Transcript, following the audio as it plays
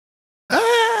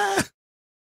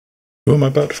Who am I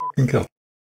about to fucking kill?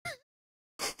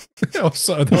 Oh,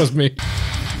 sorry, that was me.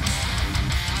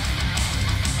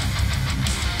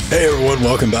 Hey everyone,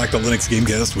 welcome back to Linux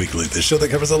Gamecast Weekly, the show that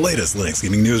covers the latest Linux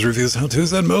gaming news, reviews,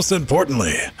 how-tos, and most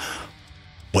importantly,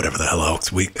 whatever the hell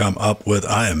else we come up with.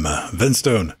 I am Venn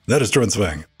Stone. That is Jordan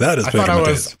Swang. That is Pedro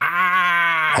Mateus.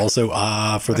 Also,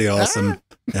 for the awesome.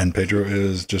 And Pedro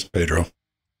is just Pedro.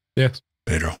 Yes.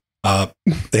 Pedro.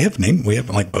 They have we have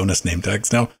like bonus name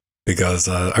tags now because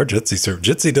our Jitsi server,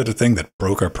 Jitsi did a thing that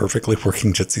broke our perfectly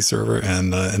working Jitsi server,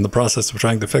 and in the process of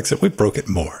trying to fix it, we broke it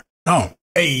more. Oh,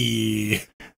 hey.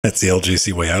 That's the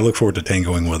LGC way. I look forward to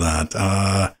tangoing with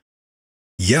that.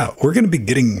 Yeah, we're going to be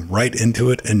getting right into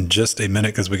it in just a minute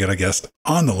because we got a guest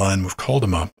on the line. We've called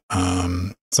him up.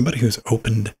 Somebody who's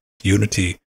opened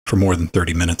Unity for more than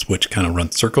 30 minutes, which kind of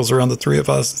runs circles around the three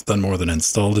of us. It's done more than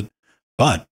installed it.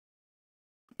 But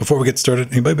before we get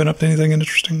started, anybody been up to anything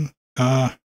interesting?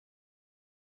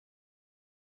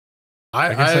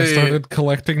 I guess I started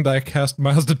collecting diecast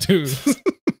Mazda 2s.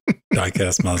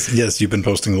 Diecast Mazda. Yes, you've been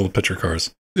posting little picture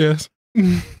cars. Yes.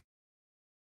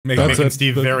 Making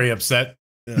Steve very upset.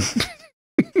 Yeah.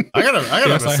 I got a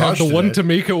massage. I have the today. One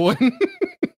Tamika one.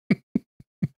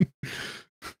 You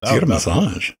got a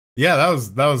massage. Yeah, that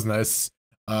was nice.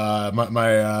 My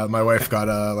wife got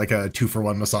a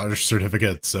 2-for-1 massage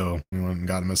certificate, so we went and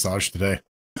got a massage today.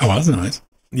 Oh, that's nice.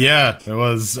 Yeah, it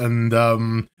was, and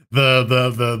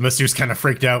the masseuse kind of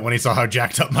freaked out when he saw how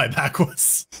jacked up my back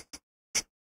was.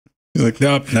 You're like,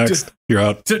 nope, next, you're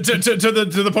out. To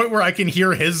the point where I can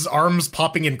hear his arms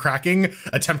popping and cracking,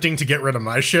 attempting to get rid of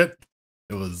my shit.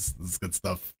 It was good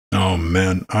stuff. Oh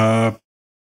man, yeah,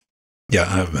 I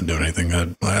haven't been doing anything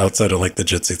outside of like the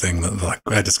Jitsi thing.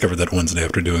 I discovered that Wednesday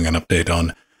after doing an update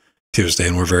on Tuesday,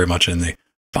 and we're very much in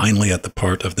finally at the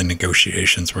part of the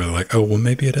negotiations where they're like, oh, well,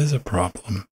 maybe it is a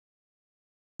problem.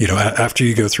 You know, after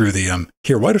you go through the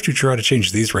here, why don't you try to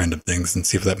change these random things and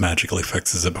see if that magically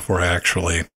fixes it before I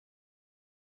actually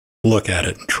look at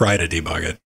it and try to debug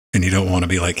it. And you don't want to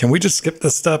be like, can we just skip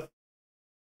this step?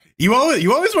 You always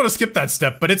want to skip that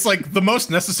step, but it's like the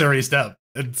most necessary step.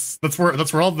 That's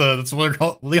where all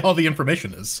the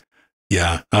information is.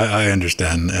 Yeah, I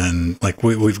understand, and like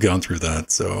we've gone through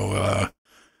that, so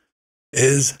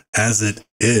is as it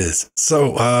is.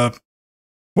 So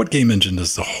what game engine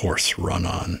does the horse run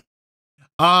on?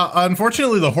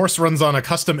 Unfortunately, the horse runs on a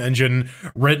custom engine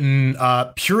written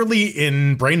purely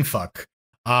in brainfuck.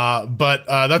 But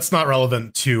that's not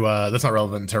relevant to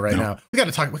right now. We got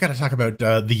to talk about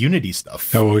the Unity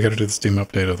stuff. Oh, well, we got to do the Steam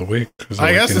update of the week.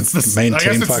 I guess it's the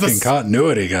maintain fucking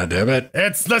continuity. Goddammit!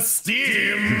 It's the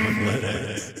Steam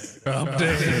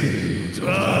update.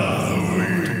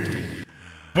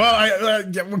 Well,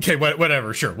 okay,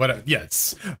 whatever, sure, whatever.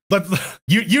 Yes, but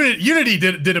Unity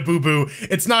did a boo boo.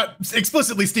 It's not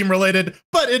explicitly Steam related,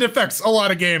 but it affects a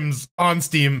lot of games on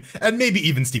Steam and maybe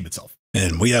even Steam itself.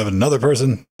 And we have another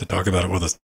person to talk about it with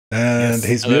us. And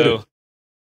he's Hello.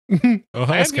 muted. Oh,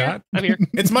 hi, Scott. I'm here.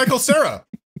 It's Michael Sarah.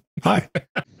 Hi.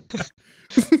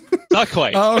 Not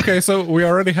quite. Oh, okay, so we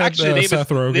already had Actually, Seth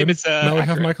Rogen. Now we have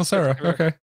accurate. Michael Sarah.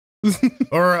 Okay.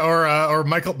 or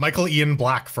Michael Ian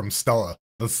Black from Stella.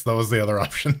 That was the other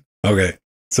option. Okay,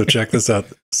 so check this out.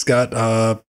 Scott,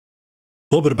 a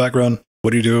little bit of background.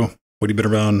 What do you do? What have you been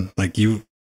around? Like, you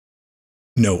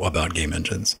know about game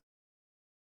engines.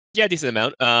 Yeah, decent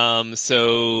amount.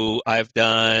 So I've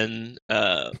done.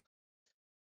 So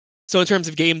in terms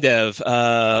of game dev,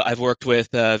 I've worked with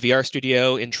VR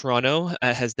Studio in Toronto.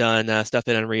 Has done stuff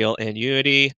in Unreal and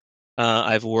Unity.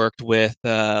 I've worked with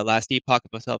Last Epoch,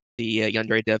 myself, the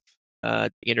Yandere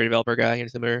developer guy,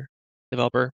 similar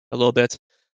developer a little bit.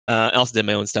 I also did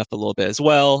my own stuff a little bit as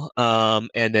well.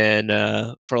 And then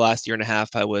for the last year and a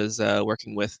half, I was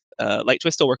working with Light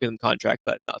Twist, still working in contract,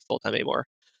 but not full time anymore.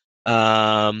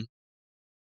 And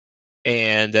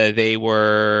they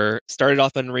were started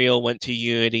off Unreal, went to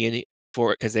Unity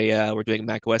because they were doing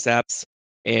macOS apps,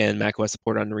 and macOS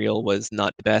support on Unreal was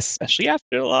not the best, especially after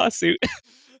the lawsuit.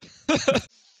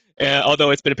 Although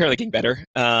it's been apparently getting better.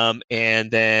 And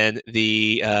then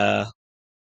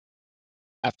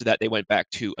after that, they went back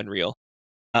to Unreal.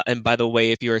 And by the way,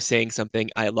 if you were saying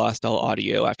something, I lost all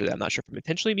audio after that. I'm not sure if I'm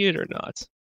intentionally muted or not.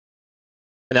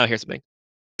 And now I hear something.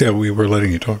 Yeah, we were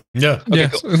letting you talk. Yeah. Okay,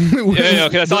 Yes. cool. Yeah,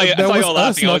 okay, I saw you all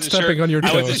laughing. I wasn't stepping sure. on your I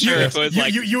toes. wasn't sure if it was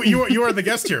like You are the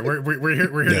guest here. We're here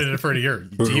to defer to you.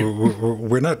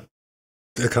 We're not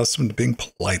accustomed to being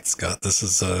polite, Scott. This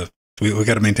is we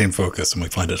got to maintain focus, and we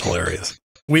find it hilarious.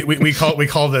 We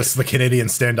call this the Canadian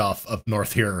standoff up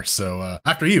north here. So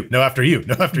after you, no after you,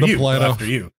 no after you, no after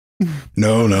you.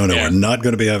 No. We're not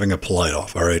going to be having a polite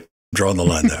off. All right, drawing the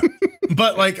line there.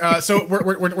 But like, so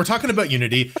we're talking about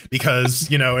Unity because,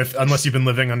 you know, unless you've been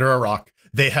living under a rock,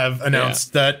 they have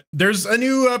announced that there's a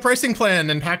new pricing plan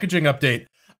and packaging update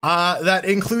that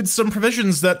includes some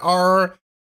provisions that are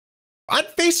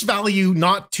at face value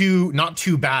not too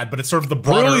bad, but it's sort of the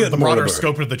broader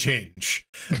scope of the change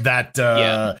that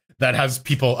that has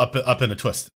people up in a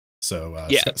twist. So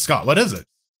Scott, what is it?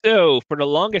 So for the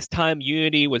longest time,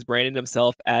 Unity was branding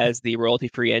themselves as the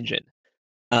royalty-free engine.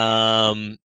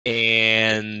 And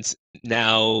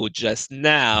just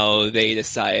now they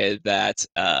decided that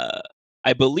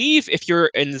I believe if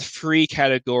you're in the free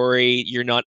category, you're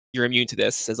immune to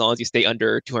this as long as you stay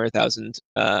under 200,000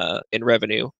 in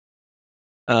revenue.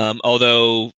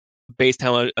 Although based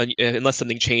on unless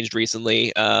something changed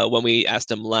recently, when we asked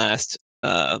them last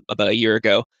about a year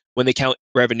ago, when they count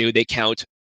revenue, they count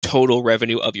total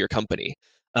revenue of your company.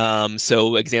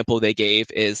 So example they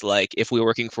gave is like if we were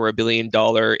working for $1 billion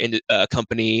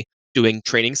company doing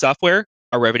training software,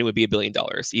 our revenue would be $1 billion,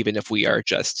 even if we are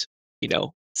just, you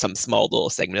know, some small little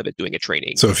segment of it doing a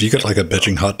training. So if you get like a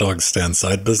bitching hot dog stand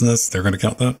side business, they're going to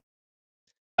count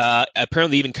that?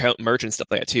 Apparently even count merch and stuff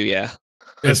like that too, yeah.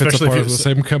 Especially if it's a part of the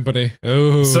same company.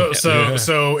 Oh,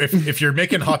 so if you're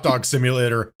making Hot Dog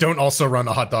Simulator, don't also run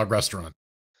a hot dog restaurant.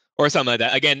 Or something like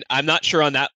that. Again, I'm not sure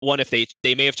on that one if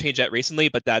they may have changed that recently,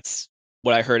 but that's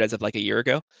what I heard as of like a year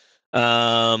ago.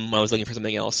 I was looking for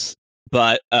something else.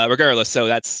 But regardless, so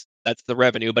that's the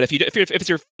revenue. But if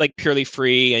you're like purely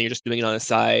free and you're just doing it on the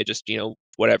side, just, you know,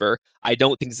 whatever, I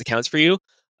don't think this accounts for you.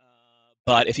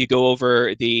 But if you go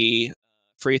over the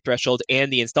free threshold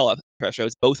and the install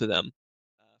thresholds, both of them,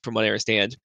 from what I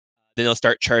understand, then they'll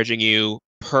start charging you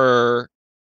per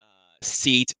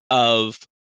seat of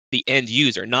the end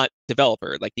user, not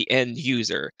developer, like the end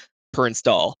user per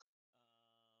install.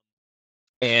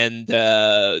 And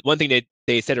one thing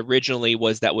they said originally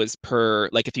was that was per,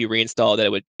 like if you reinstall that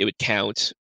it would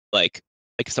count like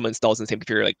if someone installs in the same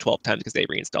computer like 12 times because they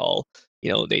reinstall,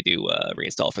 you know, they do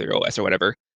reinstall for their OS or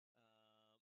whatever.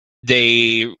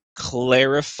 They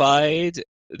clarified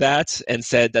that and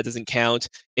said that doesn't count.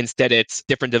 Instead, it's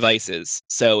different devices.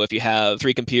 So if you have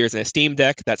 3 computers and a Steam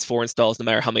Deck, that's 4 installs. No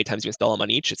matter how many times you install them on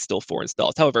each, it's still 4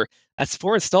 installs. However, that's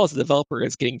 4 installs the developer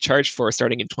is getting charged for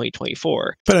starting in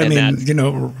 2024. But I mean, you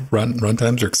know, run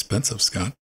times are expensive,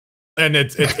 Scott. And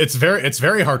it's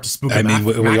very hard to spook. I mean,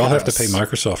 we all have to pay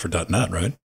Microsoft for .NET,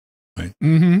 right? Right.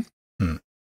 Mm-hmm.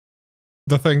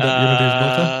 The thing that Unity is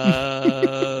built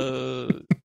on.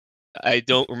 I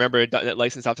don't remember a .NET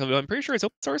license off the top of my head. I'm pretty sure it's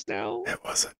open source now. It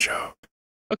was a joke.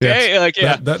 Okay,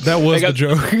 yes, that was the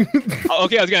joke.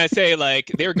 Okay, I was gonna say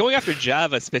like they were going after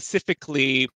Java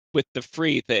specifically with the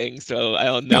free thing, so I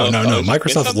don't know. No.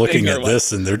 Microsoft's looking at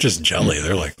this and they're just jelly.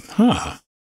 They're like, huh.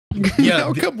 Yeah,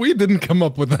 how come we didn't come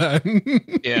up with that?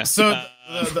 Yeah. So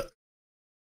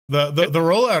the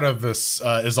rollout of this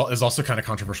is also kind of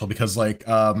controversial because like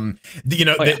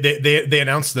they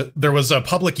announced that there was a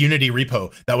public Unity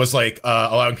repo that was like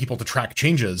allowing people to track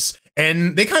changes,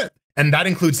 and that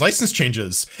includes license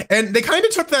changes, and they kind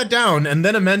of took that down and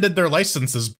then amended their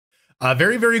licenses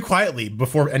very, very quietly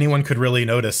before anyone could really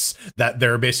notice that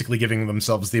they're basically giving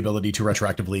themselves the ability to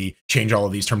retroactively change all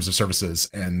of these terms of services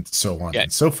and so on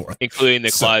and so forth, including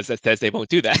the clause that says they won't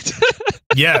do that.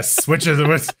 Yes, which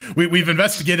we've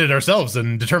investigated ourselves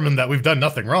and determined that we've done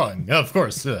nothing wrong. Of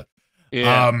course.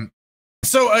 Yeah.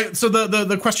 So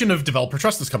the question of developer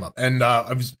trust has come up, and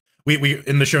we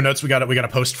in the show notes we got a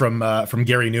post from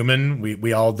Gary Newman.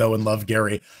 We all know and love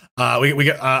Gary.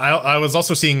 I was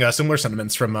also seeing similar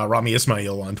sentiments from Rami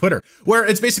Ismail on Twitter, where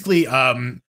it's basically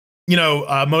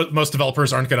most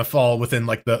developers aren't going to fall within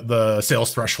like the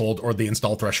sales threshold or the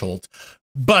install threshold.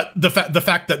 But the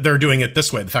fact that they're doing it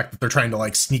this way, the fact that they're trying to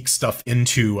like sneak stuff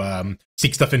into the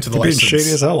license,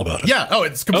 shady as hell about it. Yeah. Oh,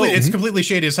 it's completely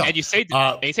shady as hell. And you say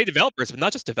developers, but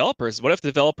not just developers. What if the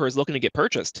developer is looking to get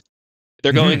purchased?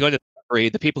 They're going to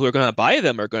the people who are going to buy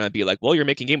them are going to be like, well, you're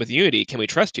making a game with Unity. Can we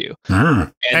trust you?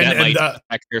 And that might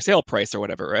affect their sale price or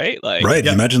whatever, right? Like, right.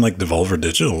 Yeah. Imagine like Devolver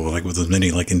Digital, like with as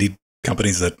many like indie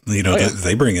companies that that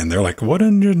they bring in. They're like, what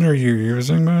engine are you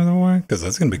using, by the way? Because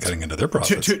that's going to be cutting into their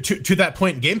profits. To that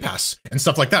point, Game Pass and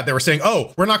stuff like that, they were saying,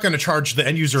 oh, we're not going to charge the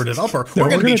end user or developer. We're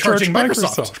going to be charging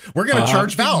Microsoft. We're going to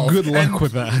charge Valve. Good luck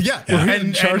with that. Yeah. We're going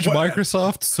to charge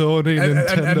Microsoft, Sony,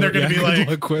 Nintendo. And they're going to be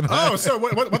like, oh, so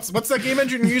what's that game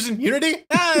engine you're using? Unity?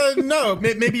 No,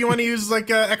 maybe you want to use like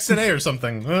XNA or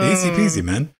something. Easy peasy,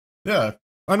 man. Yeah.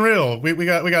 Unreal. We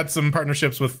got some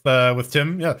partnerships with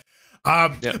Tim. Yeah.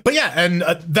 But yeah, and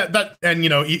that and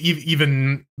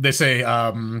even they say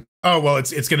oh, well,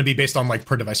 it's going to be based on like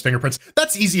per device fingerprints.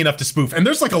 That's easy enough to spoof. And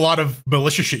there's like a lot of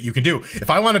malicious shit you can do. If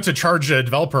I wanted to charge a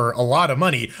developer a lot of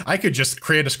money, I could just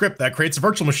create a script that creates a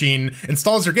virtual machine,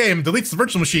 installs your game, deletes the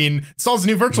virtual machine, installs a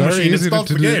new virtual machine, installs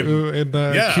the game. In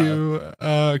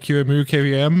QEMU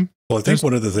KVM. Well, I think Just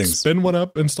one of the things, spin one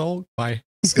up, install, bye.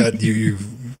 Scott, you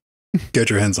get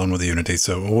your hands on with the Unity.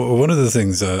 So one of the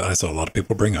things I saw a lot of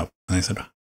people bring up, and I said,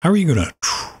 how are you going to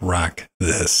track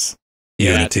this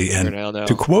Unity? And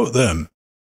to quote them,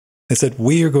 they said,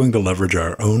 we are going to leverage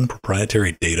our own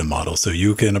proprietary data model so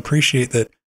you can appreciate that,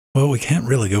 well, we can't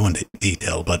really go into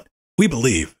detail, but we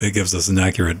believe it gives us an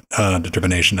accurate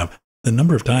determination of the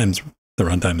number of times the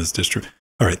runtime is distributed.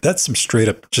 All right, that's some straight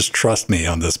up, just trust me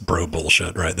on this bro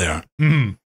bullshit right there.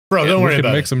 Mm-hmm. Bro, don't worry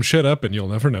about it. Make some shit up and you'll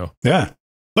never know. Yeah.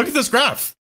 Look at this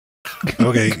graph.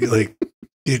 Okay, like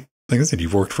I said,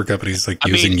 you've worked for companies like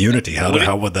using Unity.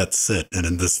 How would that sit? And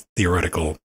in this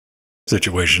theoretical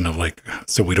situation of like,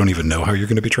 so we don't even know how you're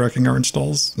going to be tracking our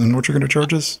installs and what you're going to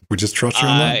charge us? We just trust you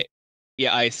on that?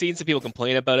 Yeah, I've seen some people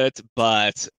complain about it,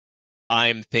 but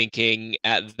I'm thinking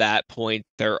at that point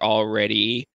they're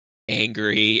already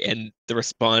angry, and the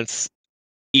response,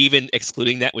 even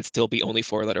excluding that, would still be only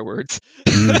 4-letter words.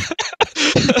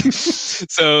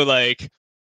 So like,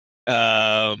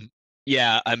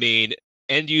 yeah, I mean,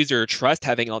 end user trust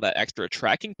having all that extra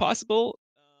tracking possible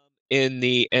in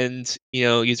the end,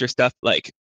 user stuff. Like,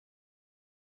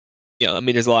 I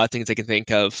mean, there's a lot of things I can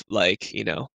think of, like,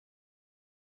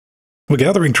 Well,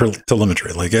 gathering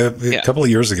telemetry, like a couple of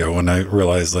years ago when I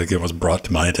realized like it was brought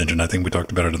to my attention, I think we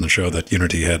talked about it in the show that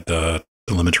Unity had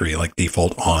telemetry like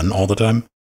default on all the time.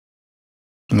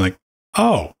 I'm like,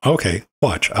 oh, okay,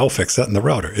 watch, I'll fix that in the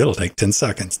router. It'll take 10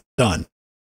 seconds. Done.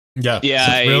 Yeah.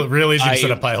 So really easy to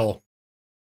set up Pi-hole.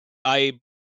 I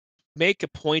make a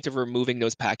point of removing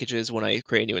those packages when I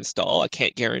create a new install. I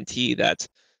can't guarantee that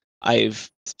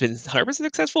I've been 100%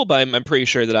 successful, but I'm pretty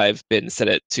sure that I've been set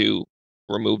it to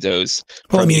remove those.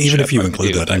 Well, I mean, even if you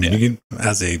include that, I mean, you can,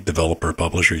 as a developer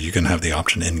publisher, you can have the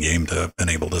option in game to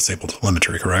enable disable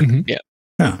telemetry, correct? Mm-hmm. Yeah.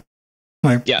 Yeah.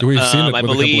 Like, yeah. We've seen it I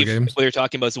with believe a couple of games. what you're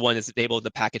talking about is the one that's enabled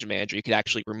the package manager. You could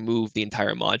actually remove the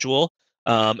entire module,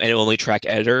 and it will only track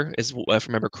editor, if I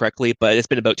remember correctly. But it's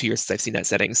been about 2 years since I've seen that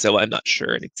setting, so I'm not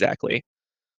sure exactly.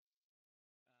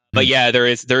 But yeah, there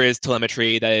is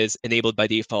telemetry that is enabled by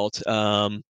default.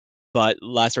 But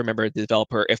last I remember, the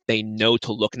developer, if they know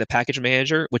to look in the package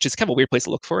manager, which is kind of a weird place to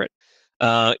look for it,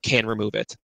 can remove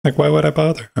it. Like, why would I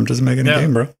bother? I'm just making a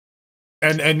game, bro.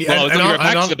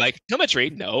 Telemetry,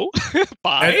 no.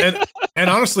 Bye. And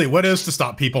honestly, what is to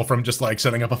stop people from just like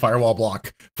setting up a firewall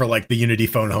block for like the Unity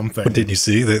phone home thing? But didn't you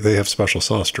see they have special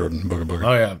sauce, Jordan? Booga booga.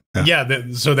 Oh yeah.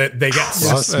 So that they get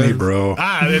trust me, bro.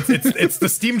 It's the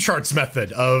Steam charts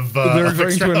method of they're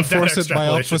going to enforce it by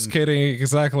obfuscating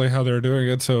exactly how they're doing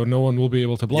it, so no one will be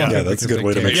able to block it. Yeah, that's a good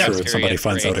way to make sure that somebody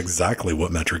finds out exactly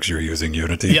what metrics you're using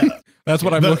Unity. Yeah. That's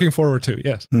what I'm looking forward to.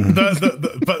 Yes.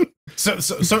 But so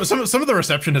some of the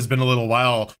reception has been a little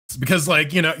while because,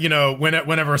 like,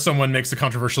 whenever someone makes a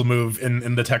controversial move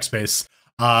in the tech space,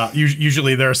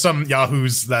 usually there are some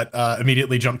yahoos that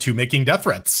immediately jump to making death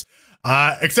threats.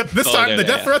 Except this time the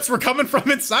death threats were coming from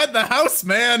inside the house,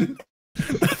 man.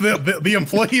 The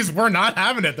employees were not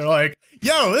having it. They're like,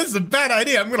 "Yo, this is a bad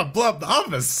idea. I'm gonna blow up the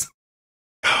office."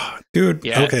 Dude,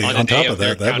 okay, on top of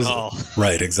that was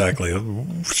right, exactly.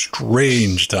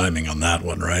 Strange timing on that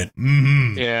one, right?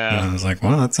 Mm-hmm. Yeah. And I was like,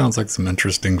 well, that sounds like some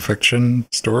interesting fiction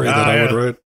story that I would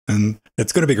write. And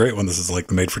it's going to be great when this is like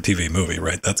the made-for-TV movie,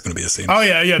 right? That's going to be a scene. Oh,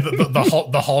 yeah,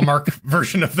 the Hallmark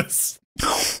version of this.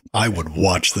 I would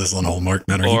watch this on Hallmark,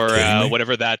 man. Are or you kidding me?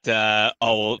 Whatever that, the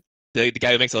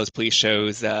guy who makes all those police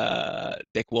shows,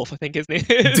 Dick Wolf, I think his name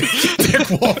is. Dick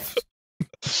Wolf.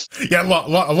 Yeah,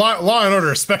 Law and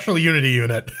Order Special Unity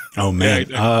Unit. Oh man!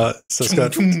 So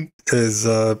Scott, is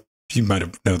you might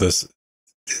have know this.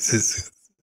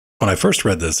 When I first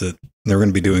read this, they're going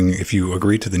to be doing, if you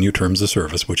agree to the new terms of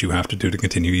service, which you have to do to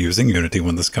continue using Unity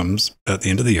when this comes at the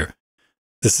end of the year.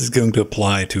 This is going to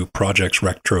apply to projects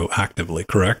retroactively,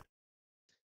 correct?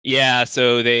 Yeah.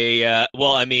 So they,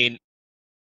 well, I mean,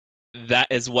 that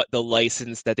is what the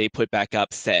license that they put back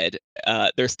up said.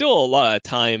 There's still a lot of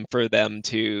time for them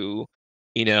to,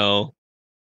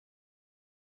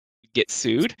 get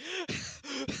sued.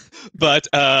 But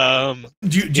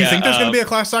do you think there's going to be a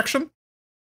class action?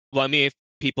 Well, I mean, if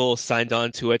people signed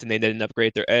on to it and they didn't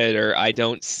upgrade their editor, I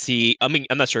don't see. I mean,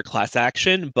 I'm not sure class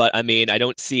action, but I mean, I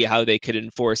don't see how they could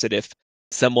enforce it if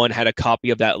someone had a copy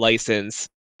of that license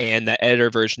and the editor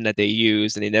version that they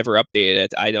use and they never updated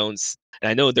it. And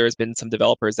I know there's been some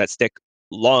developers that stick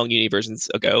long Unity versions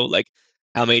ago. Like,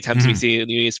 how many times do we see a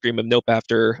Unity scream of nope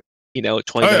after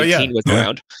 2019 was Yeah.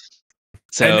 around.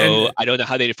 So I don't know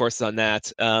how they enforce on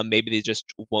that. Maybe they just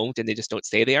won't, and they just don't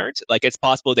say they aren't. Like, it's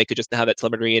possible they could just have that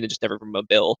telemetry in and just never from a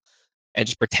bill, and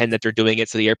just pretend that they're doing it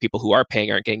so the people who are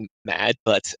paying aren't getting mad.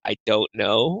 But I don't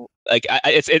know. Like,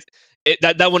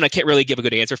 that one I can't really give a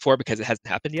good answer for because it hasn't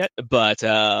happened yet. But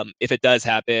if it does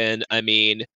happen, I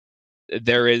mean,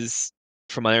 there is,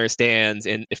 from what I understand,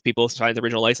 and if people signed the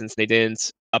original license, they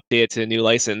didn't update it to a new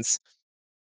license,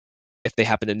 if they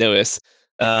happen to notice,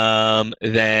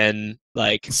 then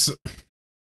like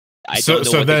I don't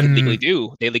know what they can legally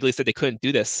do. They legally said they couldn't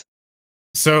do this.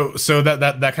 So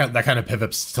that kind of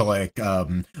pivots to like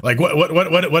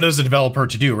what is a developer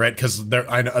to do, right? Because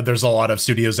there's a lot of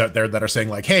studios out there that are saying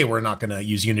like, hey, we're not going to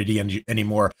use Unity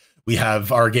anymore. We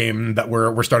have our game that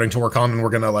we're starting to work on, and we're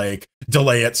going to like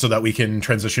delay it so that we can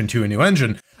transition to a new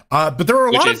engine. But there are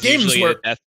a lot of games where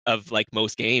of like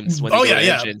most games when they go to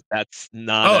engine, that's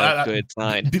not a good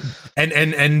sign.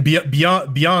 And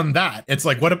beyond that, it's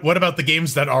like what about the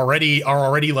games that are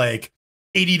already like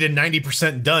 80 to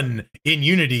 90% done in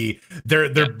Unity? Their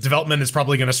development is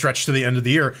probably going to stretch to the end of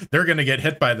the year. They're going to get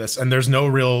hit by this, and there's no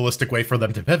realistic way for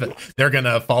them to pivot. They're going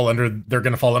to fall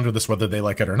under this whether they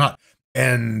like it or not.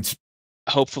 And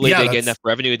hopefully they get enough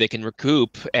revenue they can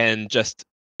recoup and just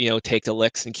take the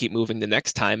licks and keep moving the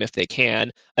next time if they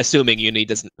can, assuming Unity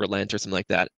doesn't relent or something like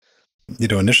that.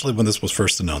 Initially when this was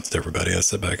first announced, everybody, I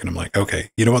sat back and I'm like, okay,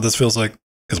 you know what this feels like?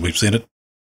 Because we've seen it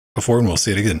before and we'll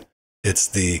see it again. It's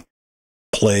the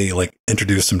play, like,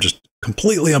 introduce some just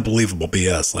completely unbelievable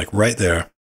BS, like right there.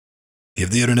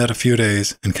 Give the internet a few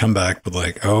days and come back with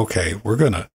like, okay, we're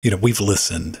gonna, we've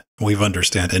listened, we've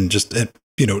understand, and just,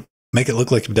 make it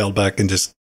look like you've dialed back and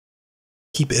just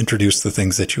keep introduce the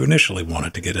things that you initially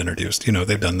wanted to get introduced.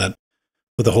 They've done that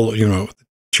with the whole,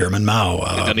 Chairman Mao.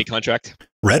 The dummy contract.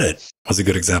 Reddit was a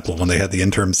good example when they had the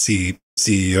interim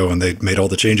CEO and they made all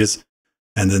the changes,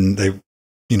 and then they,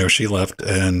 she left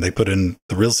and they put in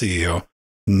the real CEO.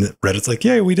 And Reddit's like,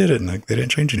 yeah, we did it, and like, they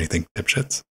didn't change anything,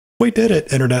 dipshits. We did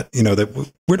it, internet. I don't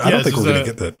think we're going to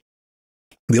get that.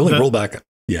 The only rollback,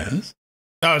 yes.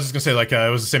 I was just gonna say, like, it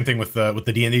was the same thing with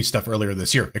the D&D stuff earlier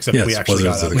this year, except we actually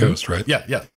got Wizards of the Coast, right?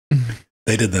 Yeah.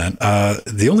 They did that.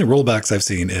 The only rollbacks I've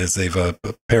seen is they've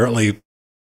apparently,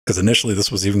 because initially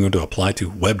this was even going to apply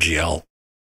to WebGL.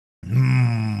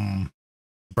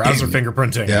 Browser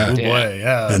fingerprinting. Yeah. Oh boy,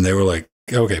 yeah. And they were like,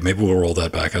 okay, maybe we'll roll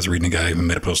that back. I was reading a guy who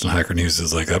made a post on Hacker News.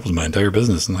 Is like, that was my entire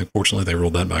business. And like, fortunately, they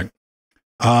rolled that back.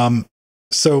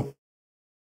 So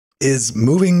is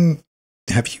moving,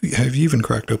 have you even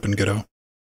cracked open Godot?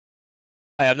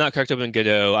 I have not cracked open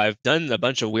Godot. I've done a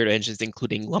bunch of weird engines,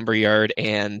 including Lumberyard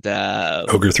and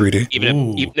Ogre 3D.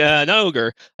 Even not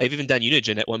Ogre. I've even done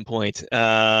Unigen at one point.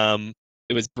 It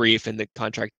was brief, and the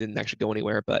contract didn't actually go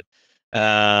anywhere. But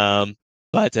not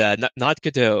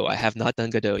Godot. I have not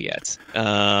done Godot yet.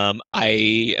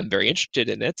 I am very interested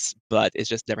in it, but it's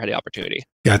just never had the opportunity.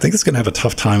 Yeah, I think it's going to have a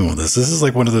tough time with this. This is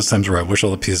like one of those times where I wish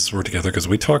all the pieces were together, because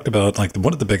we talked about like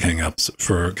one of the big hangups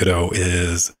for Godot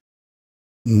is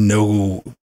no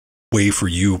way for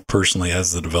you personally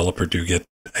as the developer to get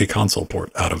a console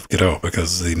port out of Godot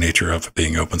because of the nature of it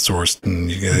being open sourced, and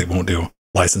they won't do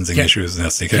licensing issues in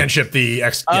SDK. Can't ship the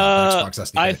Xbox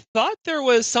SDK. I thought there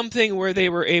was something where they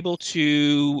were able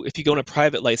to, if you go on a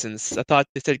private license. I thought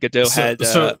they said Godot had.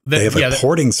 They have a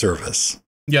porting service.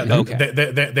 Yeah,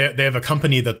 they have a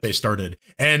company that they started,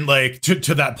 and like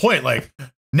to that point, like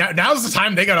now's the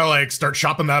time they gotta like start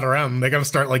shopping that around. They gotta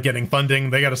start like getting funding.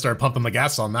 They gotta start pumping the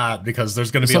gas on that, because there's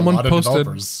gonna be a lot of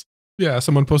developers. Yeah,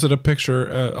 someone posted a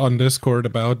picture on Discord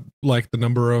about like the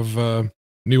number of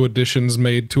new additions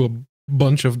made to a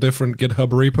bunch of different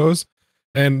GitHub repos,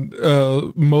 and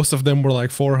most of them were like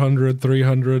 400,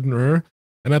 300, and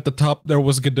at the top there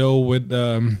was Godot with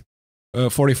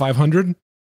 4,500.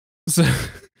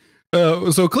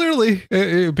 So clearly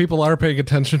people are paying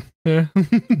attention. Yeah.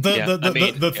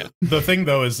 The thing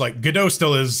though is like Godot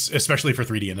still is, especially for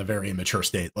 3D, in a very immature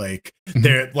state. Like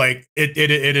they're like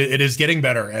it is getting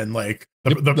better, and like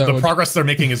the progress they're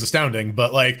making is astounding.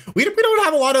 But like we don't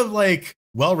have a lot of like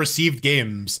well-received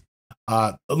games.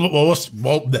 Well-received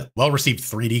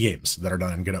 3D games that are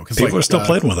done in Godot. People are still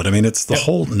playing with it. I mean, it's the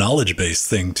whole knowledge base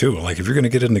thing too. Like, if you're going to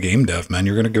get into game dev, man,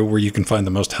 you're going to go where you can find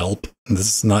the most help. And this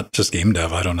is not just game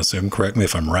dev, I don't assume. Correct me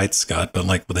if I'm right, Scott. But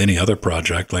like with any other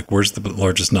project, like where's the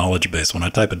largest knowledge base? When I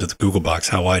type into the Google box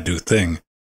how I do thing,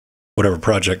 whatever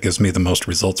project gives me the most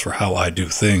results for how I do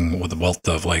thing with a wealth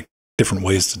of like different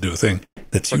ways to do a thing,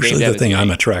 that's usually the thing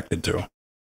I'm attracted to.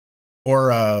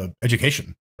 Or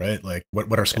education. Right, like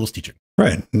what are schools teaching?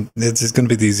 Right, it's going to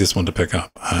be the easiest one to pick up,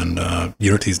 and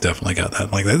Unity's definitely got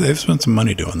that. Like they've spent some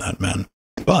money doing that, man.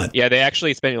 But yeah, they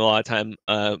actually spend a lot of time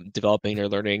developing their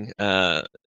learning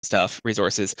stuff,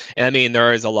 resources. And I mean,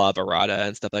 there is a lot of errata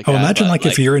and stuff like that. imagine but, like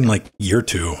if you're in like year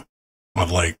 2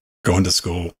 of like going to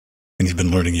school and you've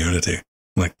been learning Unity,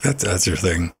 like that's your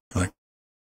thing. Like,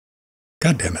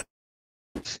 God damn it.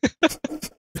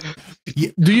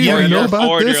 Do you Yeah, know you're about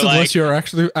forward, this you're unless like, you're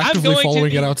actually actively going to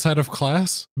following it be- outside of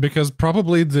class? Because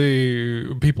probably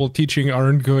the people teaching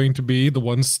aren't going to be the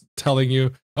ones telling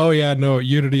you, "Oh yeah, no,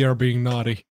 Unity are being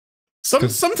naughty."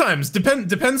 Sometimes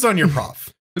depends on your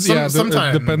prof. Sometimes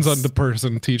it depends on the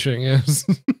person teaching. Yes.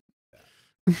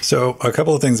 So a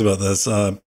couple of things about this.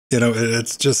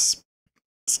 It's just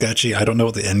sketchy. I don't know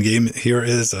what the end game here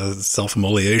is.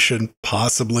 Self-immolation,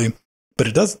 possibly. But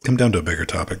it does come down to a bigger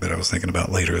topic that I was thinking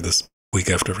about later this week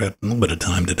after I've had a little bit of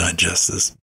time to digest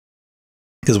this.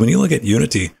 Because when you look at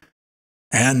Unity,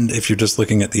 and if you're just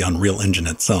looking at the Unreal Engine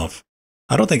itself,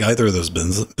 I don't think either of those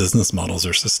business models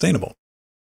are sustainable.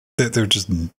 They're just,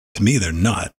 to me, they're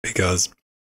not. Because,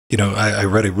 I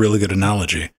read a really good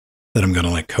analogy that I'm going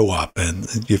to like co-op. And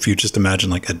if you just imagine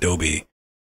like Adobe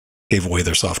gave away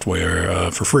their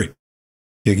software for free,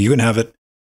 you can have it.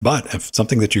 But if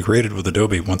something that you created with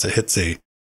Adobe, once it hits a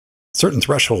certain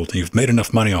threshold, you've made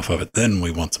enough money off of it, then we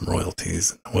want some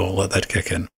royalties. We'll let that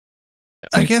kick in.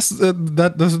 I guess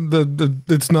that doesn't.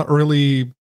 It's not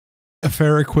really a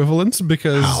fair equivalence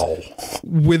because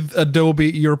with Adobe,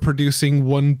 you're producing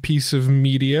one piece of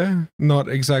media, not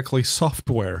exactly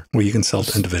software. Well, you can sell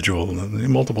to individual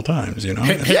multiple times,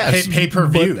 Pay per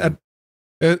view.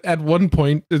 At one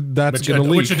point, that's going to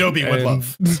leak. Which Adobe would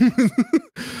love.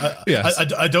 Yes.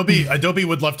 Adobe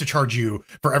would love to charge you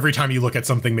for every time you look at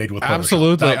something made with Photoshop.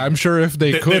 Absolutely. I'm sure if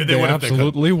they could, they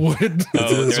absolutely would.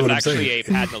 There's actually a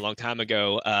patent a long time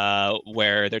ago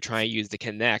where they're trying to use the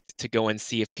Kinect to go and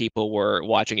see if people were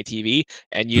watching a TV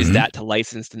and use that to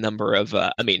license the number of,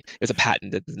 there's a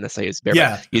patent that doesn't necessarily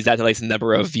use that to license the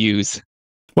number of views.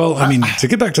 Well, to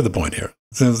get back to the point here,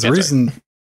 so the reason...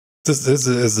 This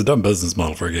is a dumb business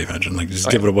model for a game engine. Like, just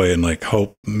give it away and like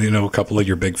hope, a couple of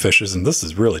your big fishes. And this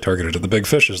is really targeted at the big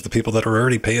fishes, the people that are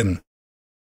already paying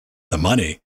the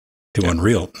money to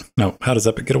Unreal. Now, how does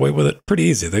Epic get away with it? Pretty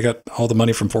easy. They got all the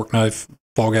money from Forknife,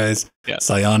 Fall Guys,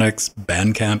 Psionics,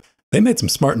 Bandcamp. They made some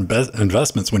smart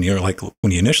investments when you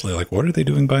initially like, what are they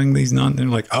doing buying these they're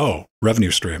like, oh, revenue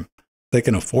stream. They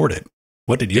can afford it.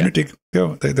 What did Unity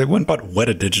go? They went and bought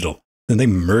Weta Digital. Then they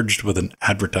merged with an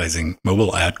advertising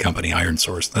mobile ad company,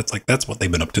 IronSource. That's what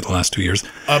they've been up to the last 2 years.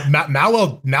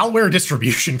 Malware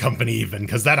distribution company, even,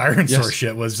 because that IronSource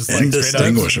shit was just like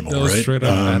indistinguishable, right? Straight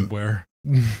up adware.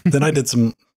 Then I did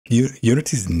some.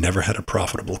 Unity's never had a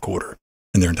profitable quarter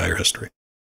in their entire history.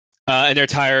 And their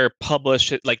entire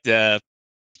published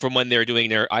from when they were doing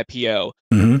their IPO.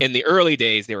 In the early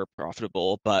days, they were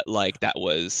profitable, but like that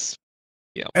was,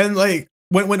 and like.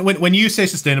 When you say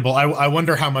sustainable, I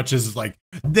wonder how much is like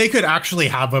they could actually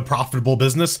have a profitable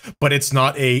business, but it's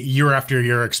not a year after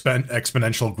year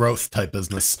exponential growth type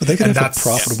business. But they can have a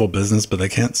profitable business, but they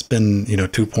can't spend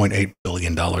 $2.8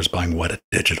 billion buying Weta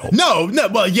Digital. No,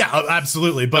 well, yeah,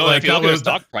 absolutely. But like that was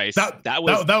stock price. That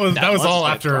was all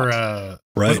after.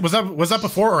 Right? Was that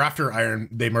before or after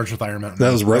they merged with Iron Mountain?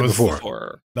 That was right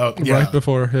before. Right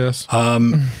before, yes.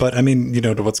 But I mean,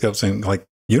 to what Scott's saying, like.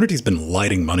 Unity's been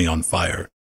lighting money on fire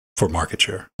for market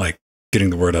share, like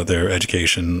getting the word out there,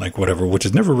 education, like whatever, which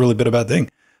has never really been a bad thing.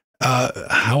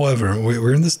 However,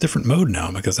 we're in this different mode now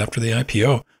because after the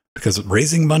IPO, because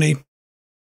raising money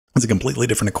is a completely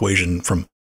different equation from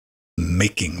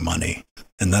making money.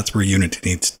 And that's where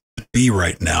Unity needs to be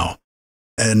right now.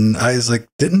 And I was like,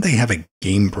 didn't they have a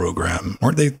game program?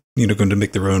 Weren't they, going to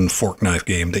make their own fork knife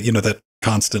game that, that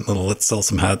constant little, let's sell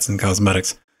some hats and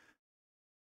cosmetics.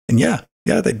 And yeah,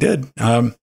 they did.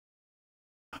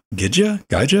 Gija?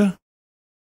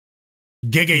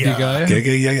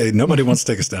 Giga, nobody wants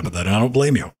to take a stab at that. And I don't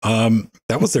blame you.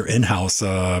 That was their in-house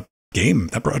game.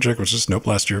 That project was just nope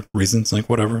last year. Reasons, like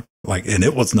whatever. Like, and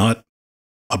it was not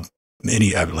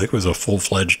it was a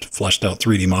full-fledged, fleshed out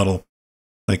 3D model,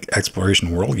 like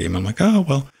exploration world game. I'm like, oh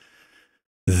well.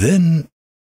 Then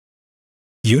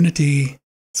Unity,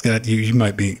 Scott, you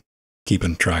might be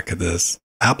keeping track of this.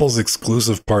 Apple's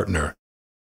exclusive partner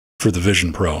for the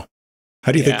Vision Pro.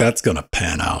 How do you think that's going to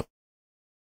pan out?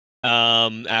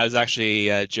 I was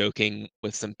actually joking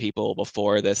with some people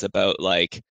before this about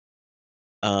like,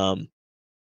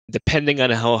 depending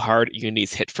on how hard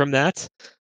Unity's hit from that,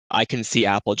 I can see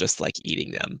Apple just like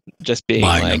eating them, just being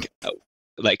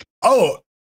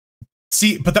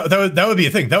See, but that would be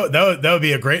a thing. That would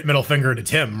be a great middle finger to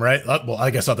Tim, right? Well, I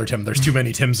guess other Tim. There's too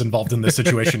many Tims involved in this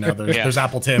situation now. There's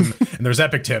Apple Tim and there's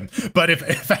Epic Tim. But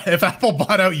if Apple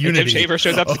bought out Unity, Tim Shaver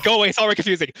shows up. Go away. It's all very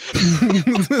confusing.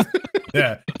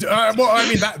 Yeah. Well, I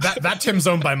mean that Tim's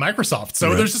owned by Microsoft,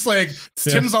 so there's just like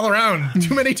Tims all around.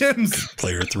 Too many Tims.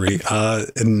 Player 3,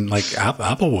 and like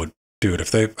Apple would do it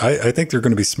if they. I think they're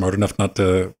going to be smart enough not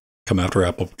to come after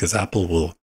Apple, because Apple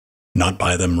will not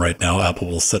buy them right now. Apple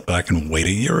will sit back and wait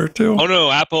a year or two. Oh no,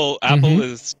 Apple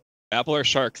are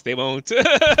sharks. They won't.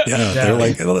 Yeah, they're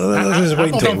like, let's just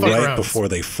wait until right before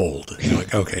they fold. You're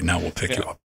like, okay, now we'll pick you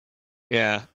up.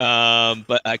 Yeah.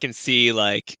 But I can see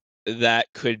like that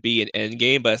could be an end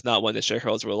game, but it's not one the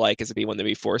shareholders will like. It'd be one to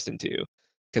be forced into,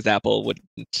 because Apple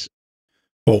wouldn't.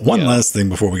 Well, one last thing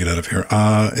before we get out of here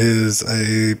is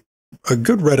a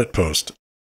good Reddit post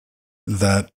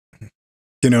that,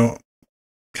 you know,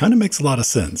 kind of makes a lot of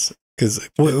sense, because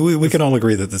we can all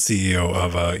agree that the CEO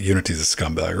of Unity is a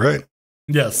scumbag, right?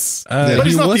 Yes. But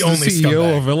he's not the only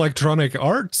CEO of Electronic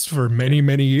Arts for many,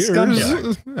 many years.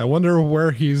 I wonder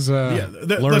where he's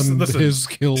learned his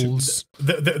skills.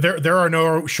 There are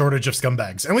no shortage of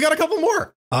scumbags, and we got a couple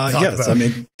more. Yes, about. I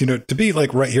mean, you know, to be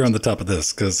like right here on the top of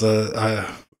this, because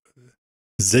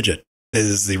Zidget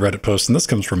is the Reddit post, and this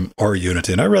comes from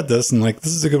iUnity, and I read this, and like,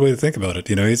 this is a good way to think about it.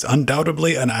 You know, he's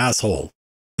undoubtedly an asshole.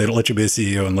 They don't let you be a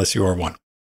CEO unless you are one.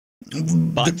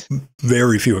 But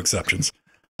very few exceptions.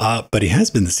 But he has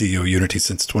been the CEO of Unity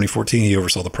since 2014. He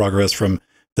oversaw the progress from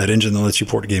that engine that lets you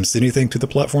port games to anything to the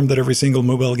platform that every single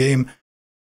mobile game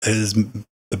is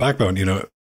the backbone. You know,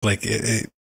 like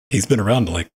he's been around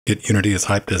to like get Unity as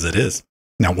hyped as it is.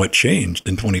 Now, what changed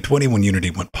in 2020 when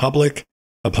Unity went public?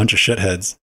 A bunch of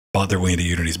shitheads bought their way into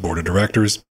Unity's board of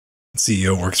directors. The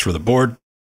CEO works for the board.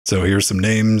 So here's some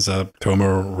names: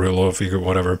 Tomo, Rillo, Figo,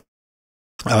 whatever,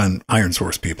 and Iron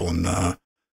Source people and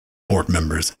board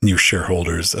members, new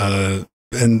shareholders,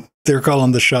 and they're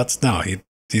calling the shots now.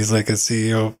 He's like a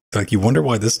CEO. Like, you wonder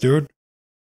why this dude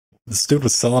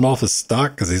was selling off his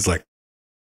stock, because he's like,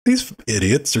 these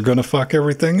idiots are going to fuck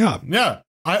everything up. Yeah,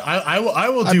 I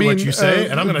will do what you say,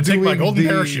 and I'm going to take my golden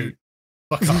parachute.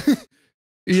 Fuck off.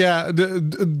 Yeah,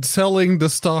 selling the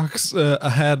stocks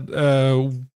ahead,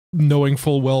 knowing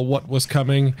full well what was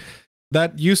coming,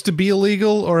 that used to be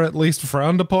illegal, or at least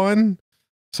frowned upon.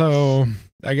 So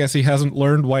I guess he hasn't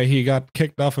learned why he got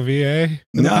kicked off of EA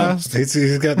in the past.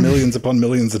 He's got millions upon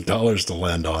millions of dollars to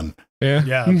land on.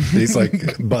 Yeah. He's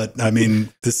like, but I mean,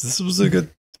 this was a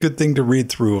good thing to read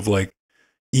through. Of like,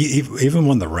 even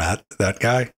when that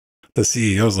guy, the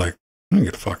CEO's like, I'm gonna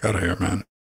get the fuck out of here, man.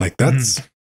 Like, that's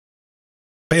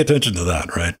pay attention to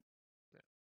that, right?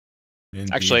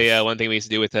 Indeed. Actually, one thing we used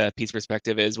to do with a piece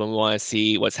perspective is when we want to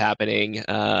see what's happening,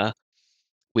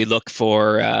 we look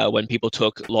for when people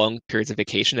took long periods of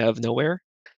vacation out of nowhere,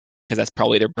 because that's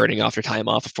probably they're burning off their time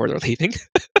off before they're leaving.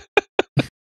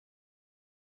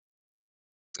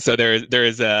 So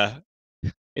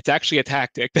it's actually a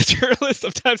tactic that journalists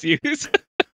sometimes use.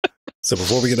 So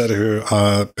before we get out of here,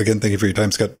 again, thank you for your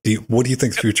time, Scott. What do you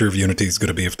think the future of Unity is going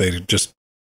to be if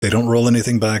they don't roll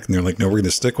anything back and they're like, no, we're going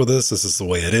to stick with this. This is the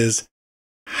way it is.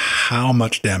 How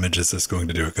much damage is this going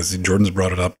to do? Because Jordan's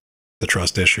brought it up, the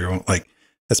trust issue. Like,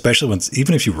 especially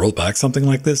even if you roll back something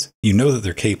like this, you know that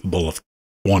they're capable of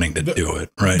wanting to do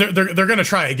it, right? They're going to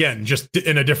try again, just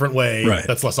in a different way. Right.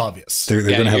 That's less obvious. They're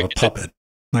going to have a puppet.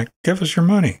 Like, give us your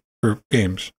money for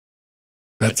games.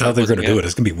 That's how they're going to do it.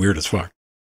 It's going to be weird as fuck.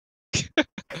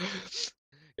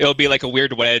 It'll be like a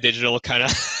weird way digital kind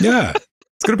of. Yeah,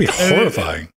 it's going to be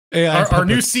horrifying. Our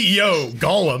new CEO,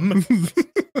 Gollum.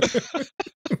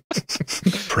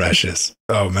 Precious.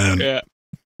 Oh, man. Yeah.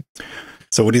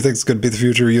 So what do you think is going to be the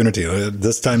future of Unity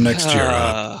this time next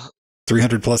year?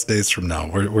 300 plus days from now.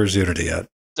 Where's Unity at?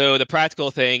 So the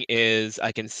practical thing is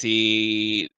I can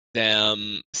see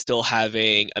them still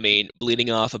having, bleeding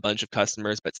off a bunch of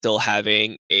customers, but still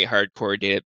having a hardcore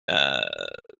data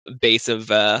base of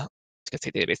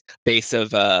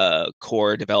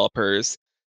core developers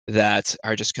that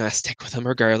are just going to stick with them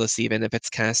regardless, even if it's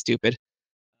kind of stupid.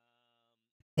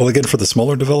 Well, again, for the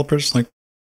smaller developers, like,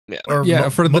 for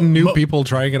the new people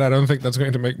trying it, I don't think that's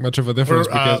going to make much of a difference,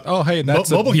 because hey,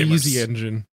 that's an easy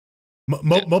engine.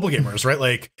 Mobile gamers, right?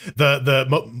 Like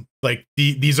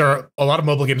these are a lot of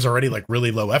mobile games already like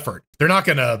really low effort. They're not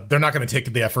gonna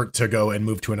take the effort to go and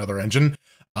move to another engine.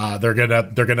 They're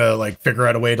gonna like figure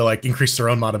out a way to like increase their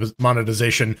own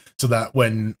monetization, so that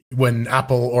when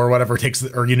Apple or whatever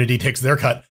or Unity takes their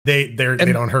cut, they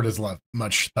don't hurt as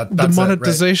much. The That's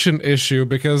monetization issue,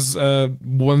 because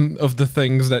one of the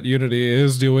things that Unity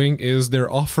is doing is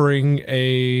they're offering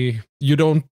you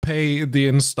don't pay the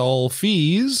install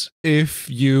fees if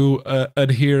you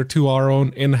adhere to our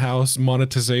own in-house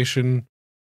monetization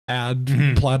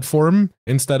ad platform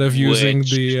instead of using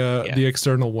the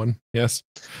external one. Yes.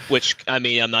 Which, I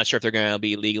mean, I'm not sure if they're going to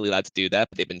be legally allowed to do that,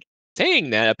 but they've been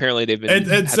saying that. Apparently they've been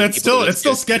it's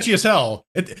still sketchy as hell.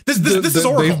 This is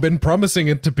Oracle. They've been promising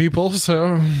it to people,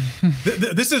 so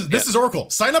this is Oracle.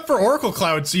 Sign up for Oracle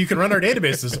Cloud so you can run our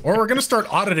databases, or we're gonna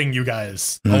start auditing you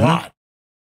guys a lot.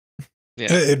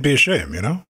 Yeah, it'd be a shame, you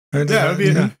know. Yeah, it'd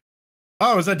be.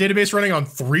 Oh, is that database running on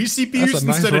 3 CPUs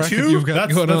instead of 2? You've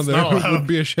got going on there. It would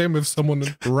be a shame if someone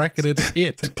racketed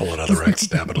it. Pull it out of the rack,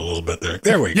 stab it a little bit there.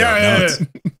 There we go. Yeah.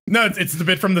 No, it's the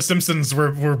bit from The Simpsons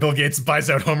where Bill Gates buys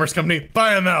out Homer's company.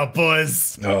 Buy him out,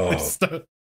 boys. Oh. It's the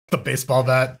baseball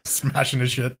bat smashing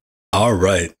his shit. All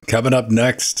right. Coming up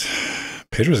next,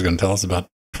 Pedro's going to tell us about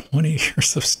 20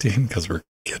 years of Steam because we're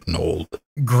getting old.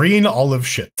 Green olive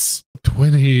shits.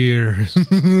 20 years.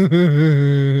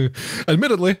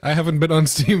 Admittedly, I haven't been on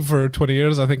Steam for 20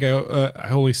 years. I think I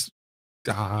only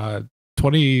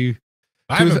 20.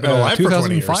 I haven't been alive for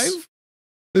 20 years.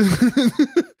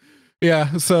 2005?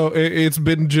 Yeah, so it's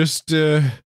been just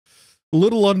a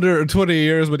little under 20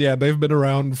 years, but yeah, they've been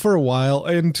around for a while.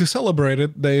 And to celebrate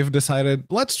it, they've decided,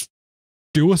 let's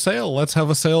do a sale. Let's have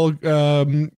a sale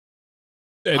and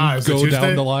go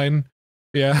down the line.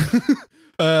 Yeah.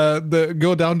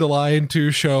 Go down the line to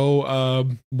show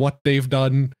what they've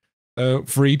done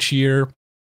for each year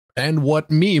and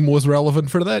what meme was relevant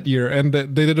for that year. And they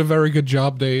did a very good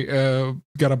job. They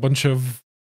got a bunch of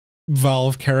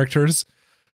Valve characters.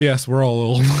 Yes, we're all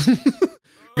old.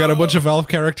 Got a bunch of Valve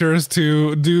characters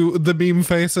to do the meme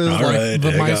faces, all like right,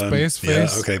 the MySpace face. Yeah,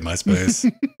 okay,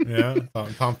 MySpace. Yeah,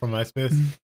 Tom from MySpace.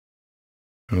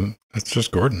 That's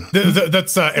just Gordon.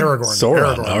 That's Aragorn.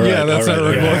 Sauron. Aragorn. All right, yeah, that's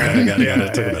Aragorn. Yeah, I got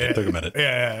it. Took a minute.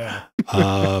 Yeah.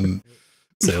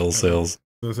 Sales.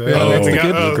 Yeah,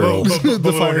 the girl.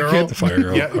 The fire girl. The fire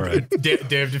girl. Yeah. All right.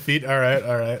 Day of Defeat. All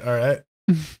right.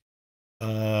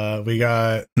 We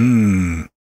got.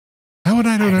 How would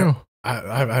I don't know? I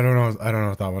don't know. I don't know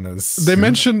what that one is. They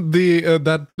mentioned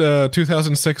that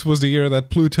 2006 was the year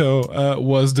that Pluto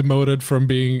was demoted from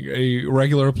being a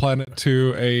regular planet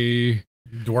to a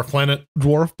dwarf planet.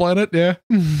 Dwarf planet, yeah.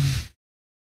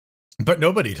 But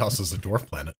nobody tells us a dwarf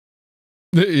planet.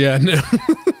 Yeah, no.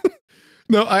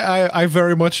 No, I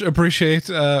very much appreciate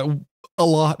a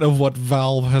lot of what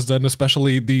Valve has done,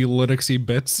 especially the Linuxy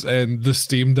bits and the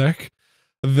Steam Deck.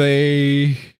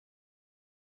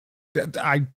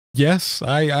 Yes,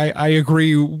 I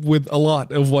agree with a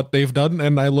lot of what they've done,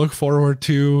 and I look forward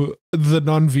to the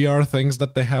non-VR things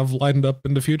that they have lined up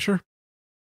in the future.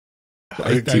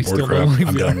 I still crap. Like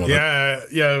I'm done with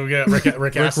it. Yeah, we got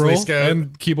Rick Astley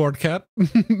and Keyboard Cat.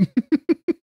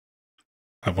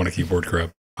 I want a keyboard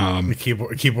crab.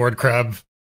 Keyboard crab.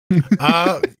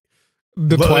 The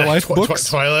Twilight books.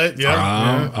 Twilight,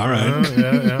 yeah. All right.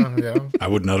 Yeah. I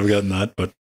would not have gotten that,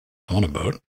 but I'm on a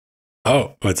boat.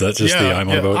 Oh, what's that? Just I'm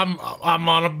on a boat? I'm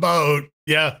on a boat.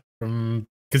 Yeah.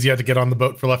 Because you had to get on the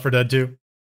boat for Left 4 Dead 2.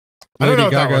 Lady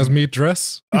Gaga's meat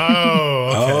dress.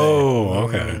 Oh,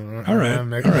 okay. All right.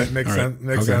 Makes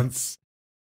sense.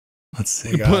 Let's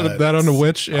see. You put that on a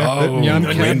witch. Rainbow.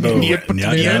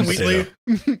 Nyan Wheatley.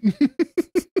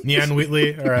 Nyan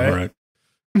Wheatley. All right.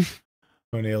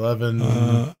 2011.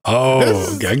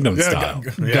 Gangnam Style.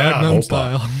 Gangnam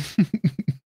Style.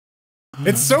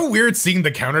 It's so weird seeing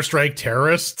the Counter-Strike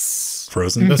terrorists.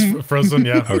 Frozen? Frozen,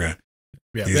 yeah. Okay.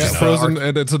 Yeah, Frozen,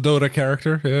 and it's a Dota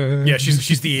character. Yeah,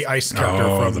 she's the ice character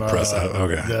from the press.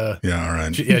 Okay. Yeah, all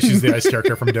right. She's the ice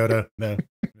character from Dota. Yeah.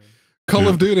 Call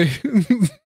of Duty.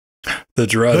 The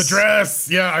dress. The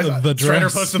dress. Yeah, the dress. Strider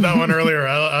posted that one earlier.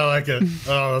 I like it.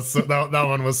 Oh, that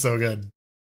one was so good.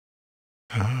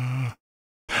 Arthur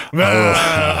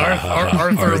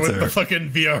with the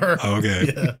fucking VR.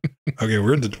 Okay. Yeah. Okay,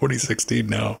 we're into 2016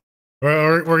 now.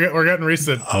 We're getting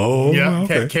recent. Oh, yeah.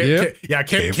 Okay.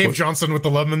 Cave Johnson with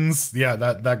the lemons. Yeah,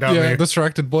 that got me. Yeah,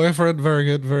 Distracted Boyfriend. Very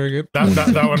good.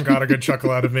 That one got a good chuckle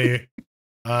out of me.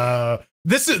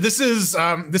 This is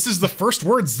the first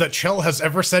words that Chell has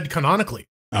ever said canonically.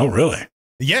 Oh, really?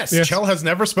 Yes. Chell has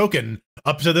never spoken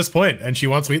up to this point, and she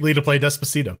wants Wheatley to play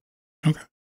Despacito. Okay.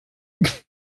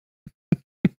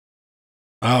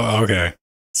 Oh, okay.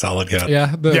 Solid cat.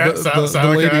 Yeah, the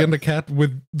lady cat. And the cat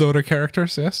with Dota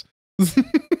characters, yes.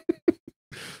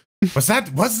 Was that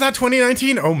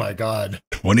 2019? Oh my god.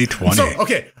 2020. So,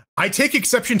 okay, I take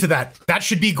exception to that. That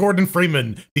should be Gordon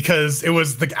Freeman because it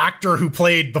was the actor who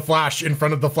played the Flash in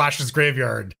front of the Flash's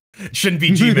graveyard. It shouldn't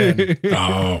be G-Man.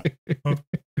 Oh,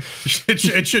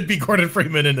 It should be Gordon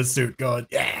Freeman in a suit going,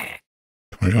 yeah.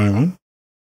 2021?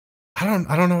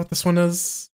 I don't know what this one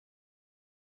is.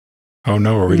 Oh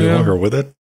no, are we no longer with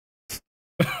it?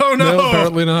 Oh no, No,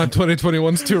 apparently not.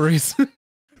 2021's too recent.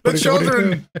 the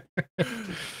children.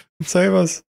 Save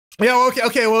us. Yeah,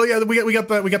 okay. Well, yeah, we got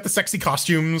the sexy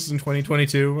costumes in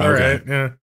 2022. All Okay. right, yeah,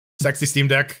 sexy Steam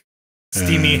Deck,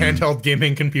 steamy handheld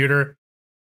gaming computer,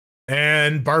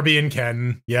 and Barbie and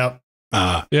Ken. Yep.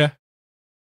 Yeah.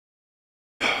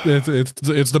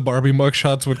 It's the Barbie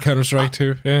mugshots with Counter-Strike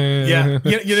 2. Yeah,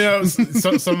 you know,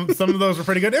 some of those were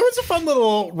pretty good. It was a fun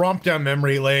little romp down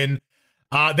memory lane.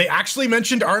 They actually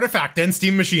mentioned Artifact and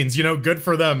Steam machines. You know, good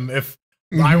for them. If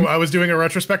I was doing a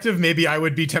retrospective, maybe I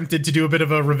would be tempted to do a bit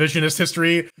of a revisionist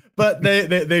history. But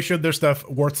they showed their stuff,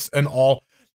 warts and all.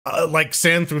 Like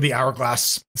sand through the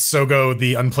hourglass, so go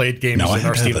the unplayed games in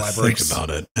our Steam libraries. Think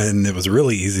about it, and it was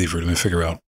really easy for me to figure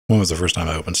out when was the first time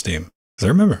I opened Steam. Because I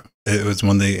remember it was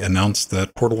when they announced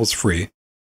that Portal was free.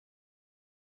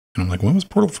 And I'm like, when was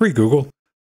Portal free, Google?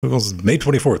 Google's May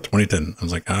 24th, 2010. I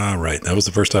was like, right. That was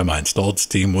the first time I installed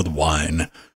Steam with wine.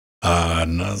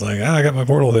 And I was like, I got my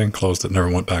Portal thing, closed it, never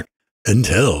went back.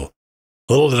 Until,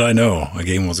 little did I know, a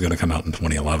game was going to come out in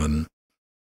 2011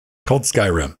 called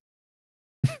Skyrim.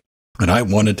 And I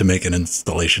wanted to make an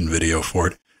installation video for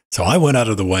it. So I went out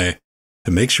of the way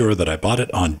to make sure that I bought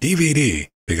it on DVD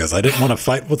because I didn't want to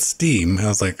fight with Steam. I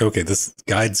was like, okay, this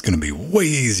guide's going to be way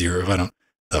easier if I don't.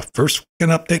 The first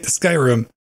fucking update to Skyrim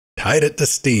tied it to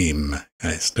Steam.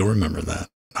 I still remember that.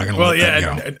 Not gonna let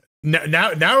that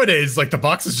go. Nowadays, like the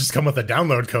boxes just come with a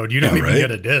download code. You don't even get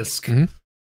a disc.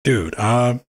 Dude,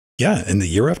 yeah, and the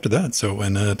year after that, so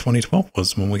in 2012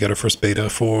 was when we got our first beta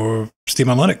for Steam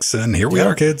on Linux, and here we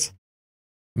are, kids.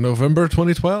 November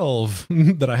 2012,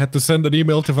 that I had to send an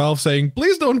email to Valve saying,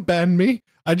 please don't ban me.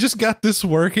 I just got this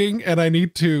working, and I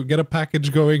need to get a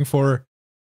package going for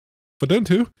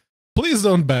Ubuntu. Please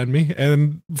don't ban me.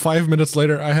 And 5 minutes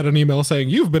later, I had an email saying,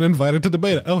 you've been invited to the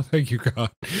beta. Oh, thank you,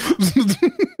 God.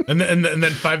 and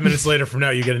then 5 minutes later from now,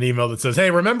 you get an email that says,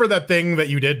 hey, remember that thing that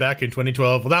you did back in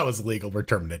 2012? Well, that was illegal. We're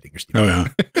terminating your Steam. Oh, yeah.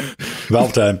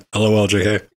 Valve time. LOL,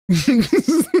 JK.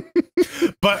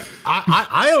 But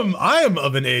I am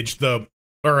of an age, though,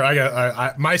 or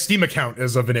my Steam account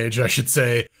is of an age, I should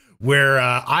say, where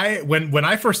when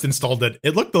I first installed it,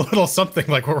 it looked a little something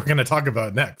like what we're going to talk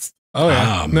about next. Oh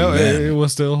yeah, no, it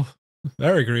was still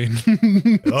very green.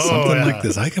 Something like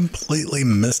this. I completely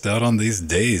missed out on these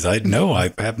days. I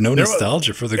have no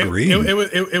nostalgia for the green.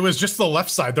 It was just the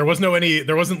left side. There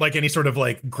wasn't like any sort of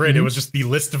like grid. It was just the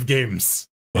list of games.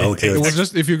 Well, okay, it was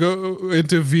just if you go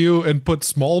into view and put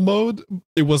small mode,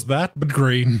 it was that but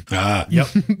green. Yep.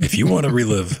 If you want to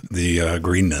relive the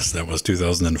greenness that was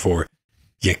 2004,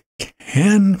 you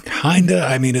can kinda.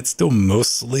 I mean, it still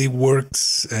mostly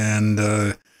works, and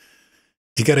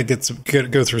you gotta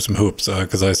go through some hoops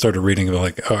because I started reading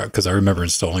about because I remember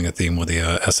installing a theme with the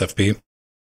SFP,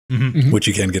 which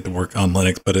you can get to work on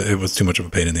Linux, but it was too much of a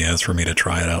pain in the ass for me to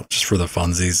try it out just for the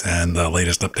funsies. And the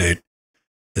latest update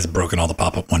has broken all the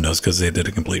pop-up windows because they did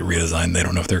a complete redesign. They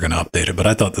don't know if they're going to update it, but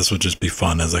I thought this would just be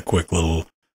fun as a quick little,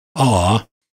 why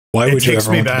would you ever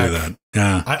want to do that?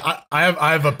 Yeah,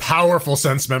 I have a powerful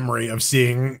sense memory of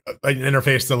seeing an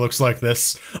interface that looks like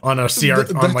this on a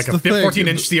on like a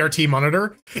 14-inch CRT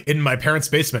monitor in my parents'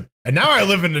 basement, and now I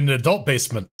live in an adult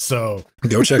basement. So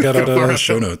go check out the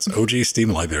show notes. OG Steam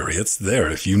library, it's there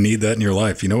if you need that in your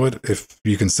life. You know what? If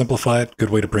you can simplify it, good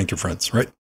way to prank your friends, right?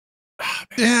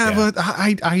 Yeah, but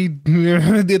I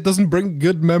it doesn't bring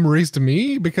good memories to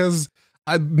me because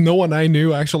no one I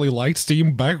knew actually liked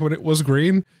Steam back when it was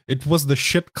green. It was the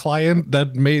shit client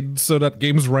that made so that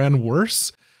games ran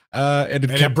worse, and it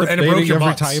kept updating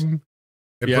every time.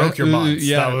 It broke your mods.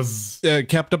 Yeah, that was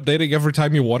kept updating every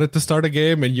time you wanted to start a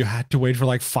game, and you had to wait for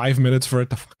like 5 minutes for it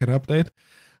to fucking update.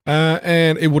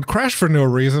 And it would crash for no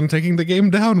reason, taking the game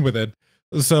down with it.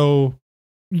 So,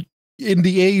 in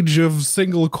the age of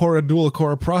single core and dual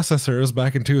core processors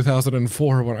back in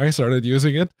 2004 when I started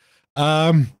using it,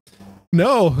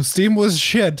 no, Steam was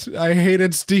shit. I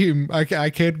hated Steam. I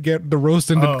can't get the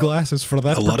rose-tinted glasses for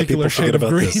that particular shade of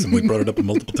green. A lot of people forget about this, and we brought it up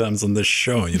multiple times on this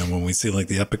show. You know, when we see like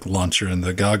the Epic launcher and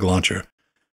the GOG launcher,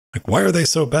 like why are they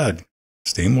so bad?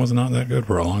 Steam was not that good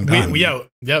for a long time. Yep.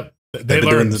 They've been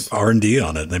doing the R&D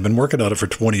on it. They've been working on it for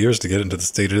 20 years to get into the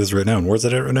state it is right now. And where's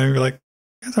it at right now? You're like,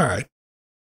 it's all right.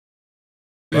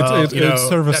 It's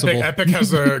serviceable. Epic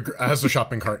has a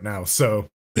shopping cart now, so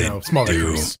small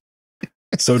increase.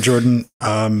 So Jordan,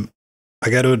 I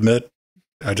got to admit,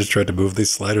 I just tried to move these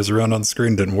sliders around on the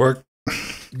screen. Didn't work.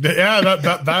 Yeah,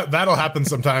 that'll happen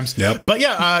sometimes. Yep. But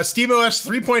yeah, SteamOS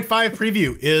 3.5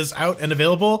 preview is out and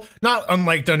available. Not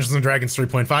unlike Dungeons and Dragons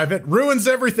 3.5, it ruins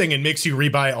everything and makes you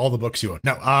rebuy all the books you own.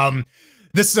 Now,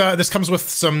 this comes with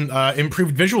some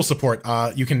improved visual support.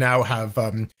 You can now have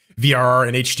VRR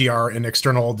and HDR in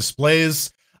external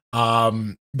displays.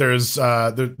 There's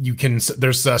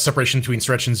separation between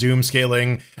stretch and zoom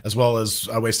scaling, as well as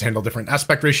ways to handle different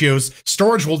aspect ratios.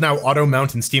 Storage will now auto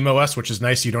mount in SteamOS, which is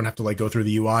nice. You don't have to like go through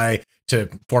the UI to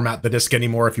format the disk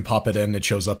anymore. If you pop it in, it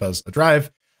shows up as a drive.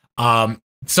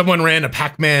 Someone ran a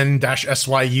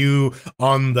pacman-syu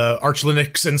on the Arch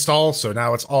Linux install, so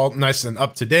now it's all nice and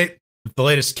up to date with the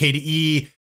latest KDE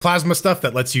Plasma stuff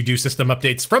that lets you do system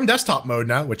updates from desktop mode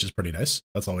now, which is pretty nice.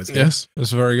 That's always good. Yes,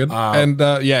 it's very good. And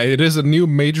yeah, it is a new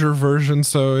major version,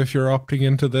 so if you're opting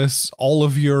into this, all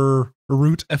of your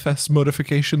root FS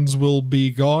modifications will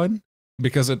be gone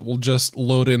because it will just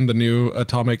load in the new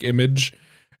atomic image.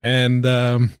 And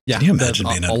yeah, can you imagine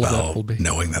being all at of that Bell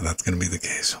knowing that that's going to be the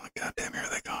case? Oh my God damn, here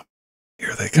they come.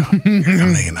 Here they come. Here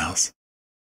come the emails.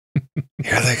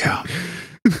 Here they come.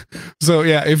 So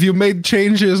yeah, if you made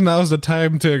changes, now's the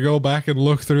time to go back and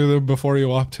look through them before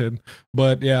you opt in.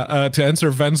 But yeah, to answer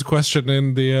Ven's question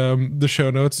in the show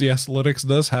notes, yes, Linux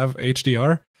does have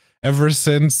HDR. Ever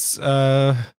since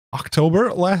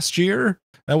October last year,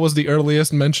 that was the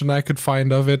earliest mention I could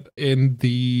find of it in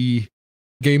the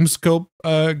Gamescope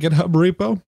GitHub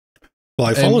repo. Well,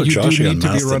 I followed Joshi on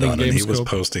Mastodon, and he was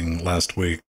posting last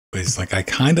week. He's like, I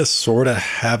kind of sort of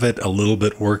have it a little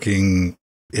bit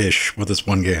working-ish with this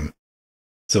one game.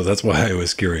 So that's why I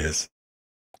was curious.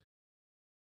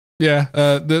 Yeah,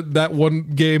 that one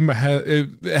game it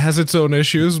has its own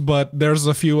issues, but there's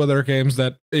a few other games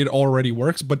that it already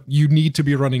works, but you need to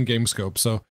be running Gamescope.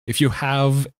 So if you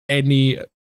have any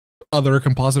other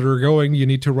compositor going, you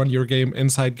need to run your game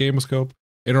inside Gamescope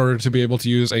in order to be able to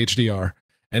use HDR.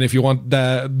 And if you want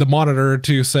the monitor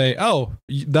to say, oh,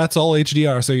 that's all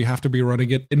HDR, so you have to be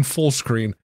running it in full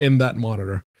screen in that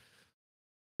monitor.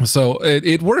 So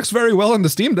it works very well in the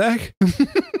Steam Deck.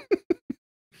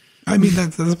 I mean,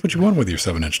 that's what you want with your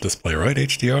 7-inch display, right?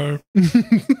 HDR.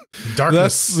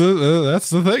 Darkness. That's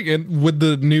the thing. And with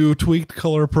the new tweaked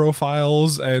color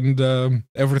profiles and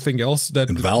everything else, that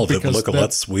and Valve, it would look a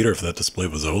lot sweeter if that display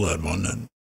was OLED, wouldn't it?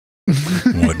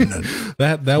 Wouldn't it?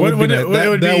 That would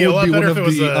be a lot better if it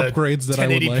was the upgrades that 1080p I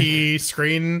would like.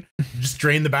 Screen. Just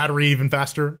drain the battery even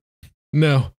faster.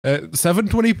 No,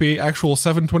 720p, actual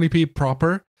 720p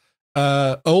proper,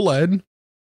 OLED,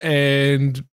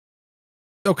 and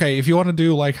okay, if you want to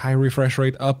do like high refresh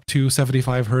rate up to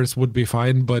 75 hertz would be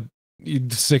fine, but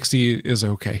 60 is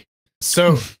okay.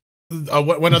 So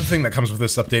one other thing that comes with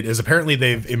this update is apparently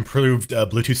they've improved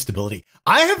Bluetooth stability.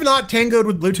 I have not tangoed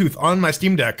with Bluetooth on my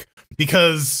Steam Deck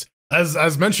because,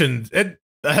 as mentioned, it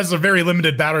has a very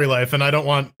limited battery life, and I don't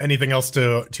want anything else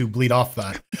to bleed off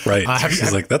that. Right.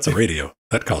 She's like, that's a radio.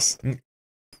 That costs.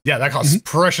 Yeah, that costs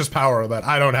precious power that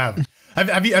I don't have.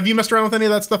 Have you messed around with any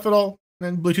of that stuff at all?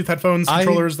 And Bluetooth headphones,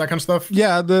 controllers, that kind of stuff?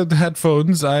 Yeah, the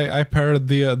headphones. I paired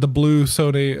the blue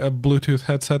Sony Bluetooth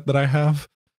headset that I have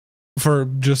for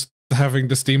just having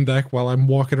the Steam Deck while I'm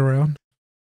walking around.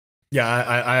 Yeah,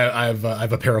 I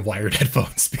have a pair of wired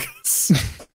headphones because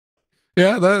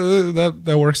yeah,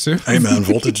 that works too. Hey man,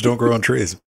 voltage don't grow on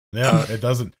trees. Yeah, it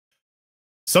doesn't.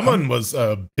 Someone was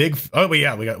a big. Oh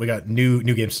yeah, we got new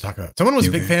games to talk about. Someone was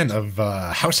a big fan of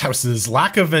House's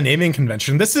lack of a naming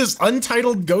convention. This is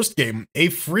Untitled Ghost Game, a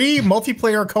free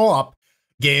multiplayer co-op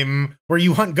game where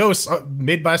you hunt ghosts,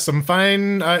 made by some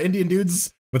fine Indian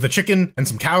dudes with a chicken and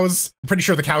some cows. I'm pretty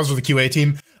sure the cows were the QA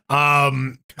team. Are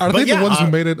they the ones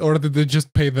who made it, or did they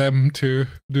just pay them to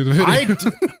do the video?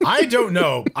 I don't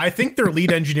know. I think their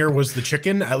lead engineer was the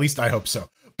chicken. At least I hope so.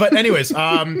 But anyways,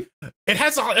 it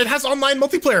has online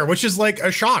multiplayer, which is like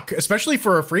a shock, especially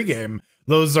for a free game.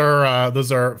 Those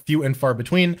are few and far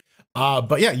between.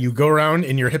 But yeah, you go around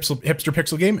in your hipster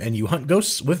pixel game and you hunt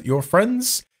ghosts with your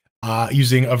friends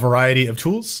using a variety of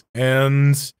tools.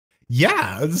 And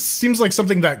yeah, this seems like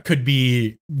something that could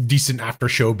be decent after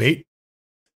show bait.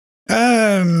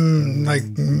 Like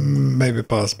maybe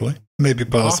possibly.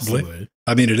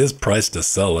 I mean, it is priced to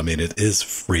sell. I mean, it is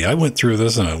free. I went through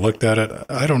this and I looked at it.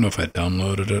 I don't know if I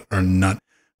downloaded it or not,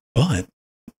 but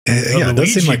yeah, it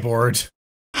does seem like board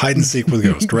hide and seek with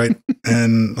ghost, right?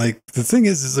 And like the thing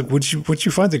is like once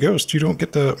you find the ghost, you don't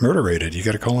get to murder rated. You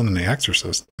got to call in the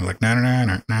exorcist. They're like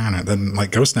nah. Then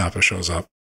like Ghost Napa shows up.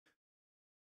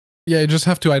 Yeah, you just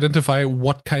have to identify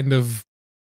what kind of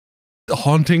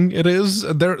haunting it is.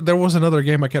 There was another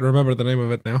game, I can't remember the name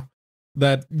of it now,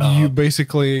 that you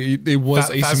basically, it was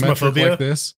asymmetric phasmophobia? like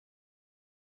this.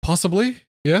 Possibly,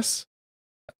 yes.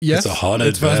 Yes, It's a haunted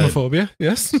it's phasmophobia,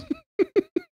 yes.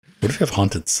 What if you have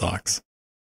haunted socks?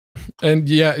 And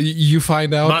yeah, you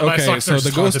find out, My okay, socks so are the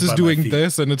haunted ghost is by my doing feet.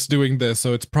 this and it's doing this.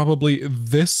 So it's probably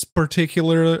this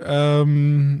particular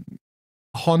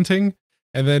haunting.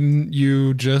 And then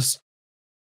you just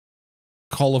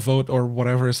call a vote or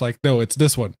whatever. It's like, no, it's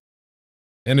this one.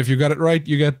 And if you got it right,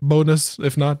 you get bonus.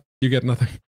 If not, you get nothing.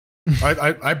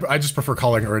 I just prefer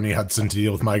calling Ernie Hudson to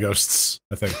deal with my ghosts.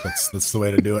 I think that's the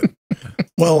way to do it.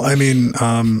 Well, I mean,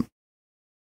 I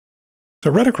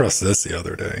read across this the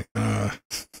other day.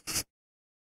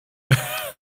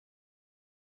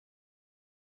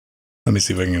 Let me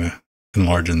see if I can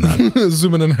enlarge in that.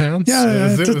 Zoom and enhance.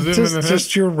 Yeah, zoom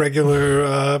just your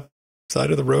regular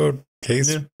side of the road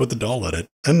case with the doll in it.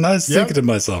 And I was thinking to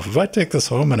myself, if I take this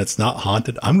home and it's not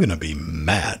haunted, I'm going to be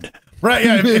mad. Right,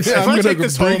 yeah. If I'm I gonna take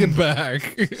this bring home, it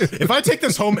back. if I take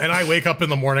this home and I wake up in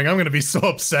the morning, I'm going to be so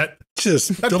upset.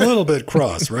 Just a little bit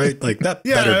cross, right? Like that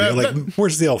better be. Like,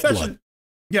 where's the elf blood?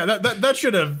 That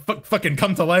should have fucking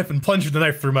come to life and plunged the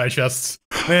knife through my chest.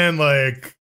 Man,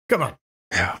 like, come on.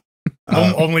 Yeah.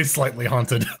 Only slightly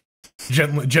haunted.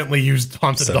 Gently used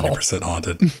haunted doll. 70%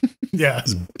 haunted. Yeah.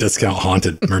 Discount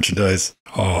haunted merchandise.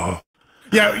 Oh.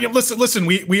 Yeah, listen,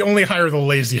 we only hire the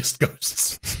laziest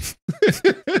ghosts.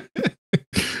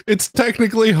 It's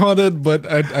technically haunted, but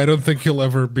I don't think you'll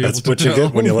ever be That's able to what you tell.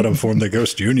 get when you let them form the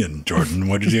ghost union, Jordan.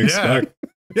 What did you expect?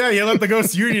 Yeah, you let the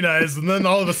ghosts unionize, and then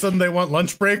all of a sudden they want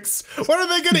lunch breaks. What are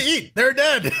they going to eat? They're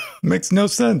dead. Makes no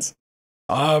sense.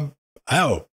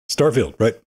 Starfield,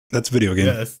 right? That's a video game.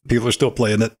 Yes. People are still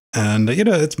playing it, and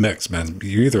it's mixed, man.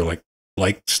 You either like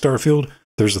Starfield.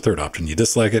 There's a third option. You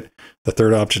dislike it. The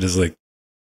third option is like,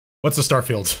 What's a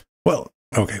Starfield? well,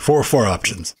 okay, four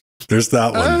options. There's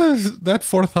that one. That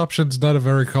fourth option's not a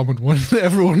very common one.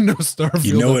 Everyone knows Starfield.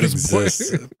 You know at it this point.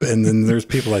 exists, and then there's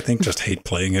people I think just hate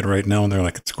playing it right now, and they're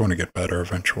like, it's going to get better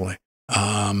eventually.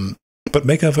 But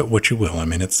make of it what you will. I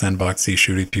mean, it's sandboxy,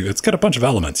 shooty pew. It's got a bunch of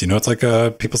elements. It's like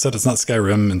people said it's not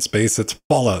Skyrim in space, it's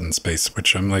Fallout in space,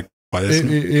 which I'm like, why isn't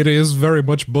it? It is very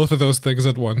much both of those things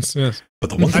at once. Yes. But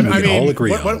the one thing we can all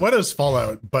agree on. What is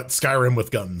Fallout but Skyrim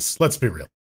with guns? Let's be real.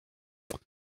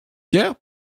 Yeah.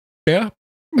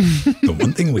 The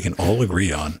one thing we can all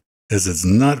agree on is it's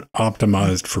not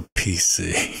optimized for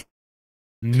PC.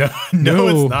 No,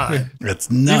 it's not. It's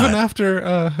not. Even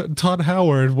after Todd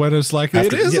Howard, when it's like,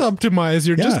 it is optimized,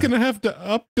 you're just going to have to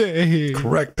update.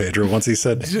 Correct, Pedro. Once he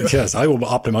said, yes, I will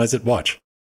optimize it. Watch.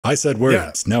 I said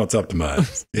words. Now it's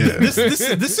optimized. Yeah.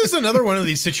 This is another one of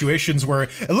these situations where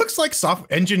it looks like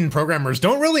soft engine programmers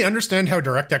don't really understand how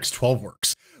DirectX 12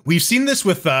 works. We've seen this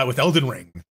with Elden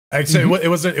Ring. I'd say it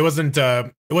wasn't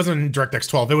DirectX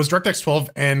 12. It was DirectX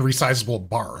 12 and resizable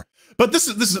bar. But this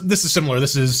is similar.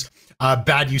 This is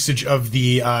bad usage of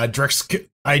the DirectX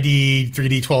ID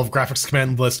 3D12 graphics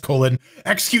command list :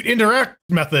 execute indirect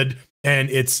method and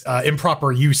its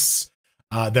improper use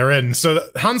therein. So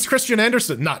Hans Christian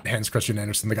Andersen, not Hans Christian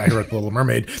Andersen, the guy who wrote The Little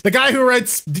Mermaid, the guy who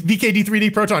writes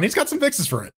VKD3D Proton, he's got some fixes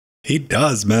for it. He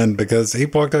does, man, because he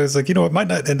walked out, he's like, it might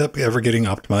not end up ever getting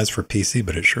optimized for PC,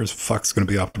 but it sure as fuck's going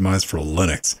to be optimized for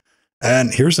Linux.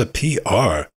 And here's a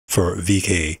PR for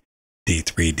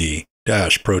VKD3D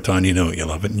Proton. You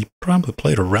love it, and you probably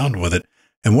played around with it.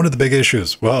 And one of the big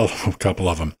issues, well, a couple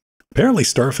of them. Apparently,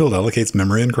 Starfield allocates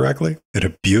memory incorrectly. It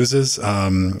abuses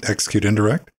execute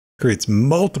indirect, creates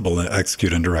multiple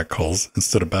execute indirect calls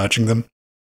instead of batching them.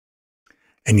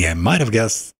 And you might have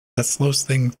guessed that slows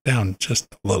things down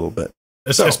just a little bit.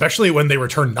 Especially when they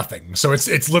return nothing. So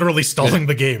it's literally stalling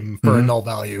the game for a null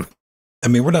value. I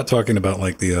mean, we're not talking about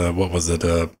like the, what was it?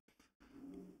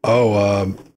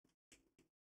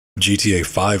 GTA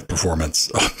 5 performance,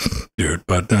 dude.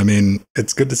 But I mean,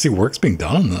 it's good to see work's being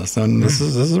done on this. And this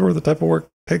is where the type of work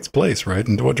takes place, right?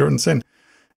 And what Jordan's saying,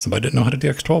 somebody didn't know how to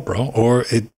DX12, bro. Or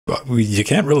you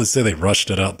can't really say they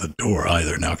rushed it out the door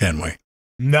either now, can we?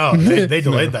 No, they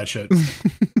delayed that shit.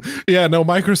 Yeah, no,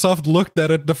 Microsoft looked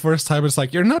at it the first time. It's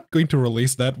like, you're not going to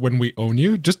release that when we own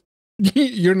you. Just,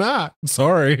 you're not.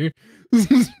 Sorry.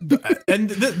 And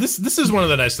this is one of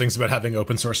the nice things about having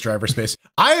open source driver space.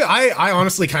 I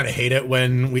honestly kind of hate it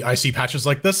when I see patches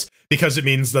like this, because it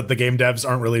means that the game devs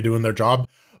aren't really doing their job.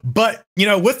 But,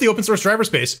 with the open source driver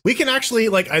space, we can actually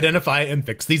identify and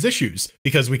fix these issues,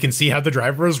 because we can see how the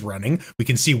driver is running, we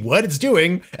can see what it's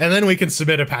doing, and then we can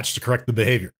submit a patch to correct the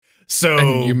behavior. So,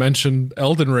 and you mentioned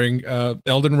Elden Ring.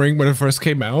 Elden Ring, when it first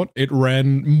came out, it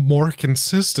ran more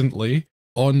consistently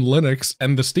on Linux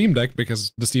and the Steam Deck,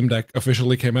 because the Steam Deck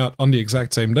officially came out on the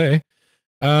exact same day,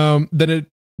 than it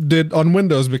did on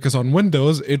Windows, because on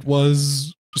Windows it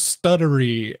was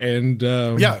stuttery and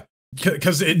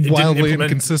because it wildly didn't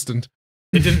inconsistent.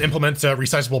 It didn't implement a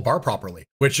resizable bar properly,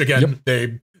 which again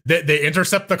they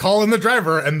intercept the call in the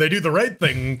driver and they do the right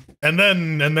thing, and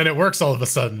then it works all of a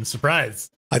sudden. Surprise!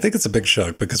 I think it's a big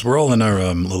shock because we're all in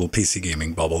our little PC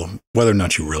gaming bubble, whether or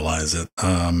not you realize it.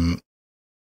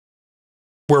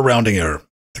 We're rounding error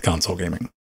to console gaming.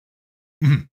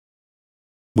 Mhm.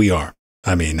 We are.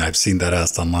 I mean, I've seen that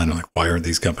asked online. I'm like, why aren't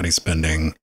these companies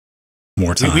spending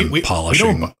more time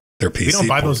polishing their PC? We don't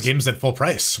buy those ports? games at full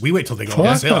price. We wait till they go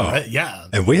on sale. Right? Yeah,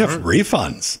 and we have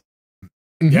refunds.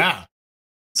 Yeah.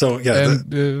 So yeah,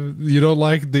 and you don't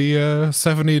like the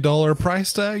 $70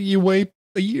 price tag? You wait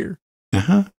a year.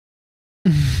 You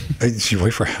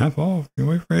wait for half off. You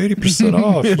wait for 80%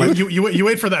 off. Like, you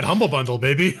wait for that humble bundle,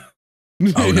 baby.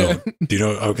 Oh no! Do you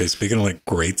know? Okay, speaking of like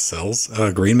great sales,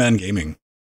 Green Man Gaming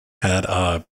had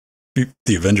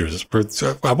the Avengers.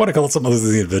 I want to call it something other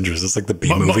than the Avengers. It's like the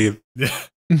B movie. Yeah.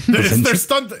 They're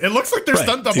stunt. It looks like they're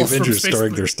stunt doubles. The Avengers from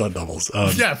starring their stunt doubles.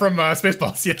 Yeah, from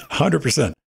Spaceballs. Yeah,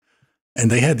 100%.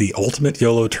 And they had the Ultimate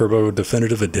YOLO Turbo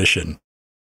Definitive Edition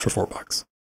for $4.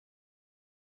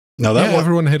 Now that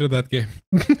everyone hated that game.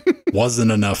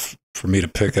 wasn't enough for me to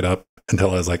pick it up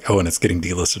until I was like, oh, and it's getting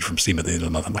delisted from Steam at the end of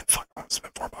the month. I'm like, fuck, I'm going to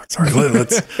spend $4. All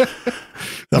right,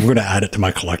 I'm going to add it to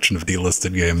my collection of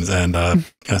delisted games. And I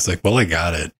was like, well, I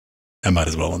got it. I might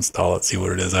as well install it, see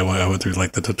what it is. I went through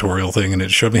like the tutorial thing and it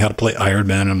showed me how to play Iron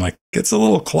Man. And I'm like, it's a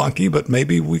little clunky, but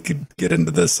maybe we could get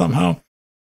into this somehow.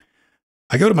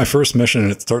 I go to my first mission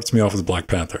and it starts me off as Black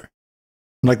Panther.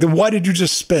 I'm like, then why did you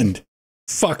just spend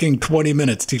fucking 20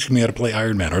 minutes teaching me how to play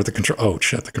Iron Man? Or the control? Oh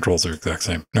shit, the controls are the exact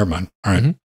same. Never mind. All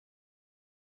right.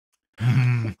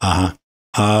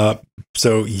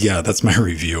 So yeah, that's my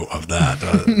review of that.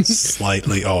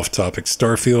 Slightly off topic.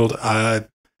 Starfield.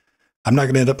 I'm not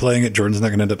going to end up playing it. Jordan's not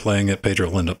going to end up playing it. Pedro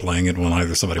will end up playing it when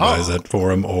either somebody buys it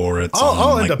for him or it's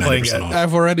I'll end up playing it. Off.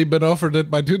 I've already been offered it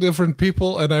by 2 different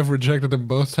people and I've rejected them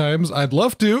both times. I'd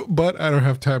love to, but I don't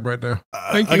have time right now.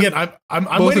 Thank you. Again,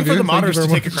 I'm waiting for the modders to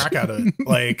take a crack at it.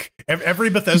 Like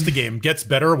every Bethesda game gets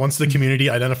better once the community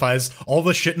identifies all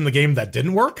the shit in the game that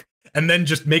didn't work and then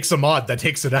just makes a mod that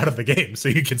takes it out of the game so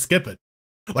you can skip it.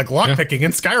 Like lockpicking in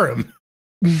Skyrim.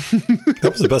 That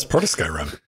was the best part of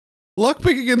Skyrim.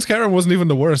 Lockpicking in Skyrim wasn't even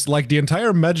the worst. Like the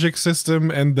entire magic system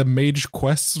and the mage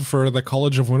quests for the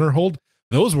College of Winterhold,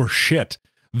 those were shit.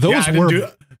 Those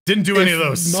didn't do any of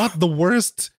those. Not the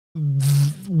worst,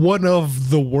 one of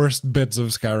the worst bits of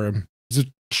Skyrim. It's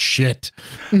shit.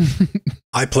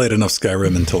 I played enough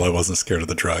Skyrim until I wasn't scared of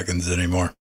the dragons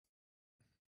anymore.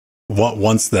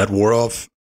 Once that wore off,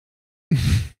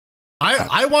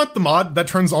 I want the mod that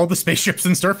turns all the spaceships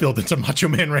in Starfield into Macho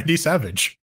Man Randy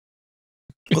Savage.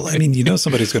 Well, I mean, you know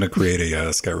somebody's going to create a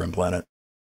Skyrim planet.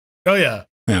 Oh, yeah.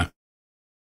 Yeah.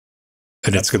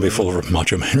 And it's going to be full of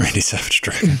Macho Man Randy Savage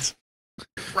dragons.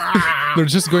 They're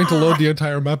just going to load the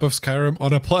entire map of Skyrim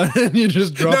on a planet and you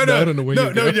just drop down and away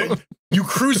you go. You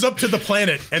cruise up to the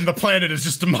planet and the planet is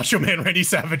just a Macho Man Randy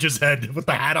Savage's head with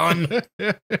the hat on.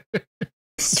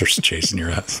 Starts chasing your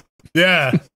ass.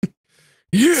 Yeah.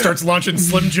 Starts launching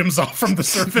Slim Jims off from the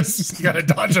surface. You gotta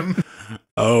dodge them.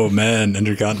 Oh man,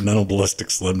 Intercontinental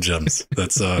Ballistic Slim Jims.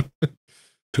 That's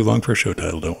too long for a show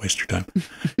title. Don't waste your time.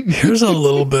 Here's a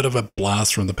little bit of a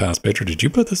blast from the past. Pedro, did you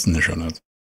put this in the show notes?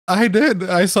 I did.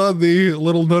 I saw the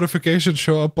little notification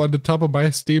show up on the top of my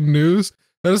Steam news.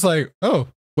 I was like, oh,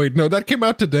 wait, no, that came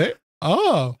out today?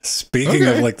 Oh. Speaking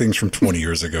of like things from 20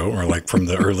 years ago, or like from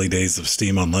the early days of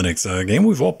Steam on Linux, a game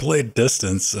we've all played,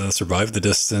 Distance, survived the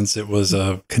distance. It was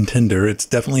a contender. It's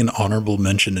definitely an honorable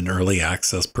mention in early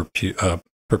access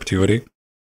perpetuity.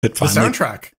 The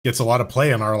soundtrack gets a lot of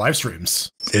play on our live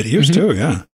streams. It used to,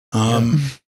 yeah. And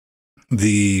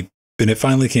it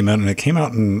finally came out, and it came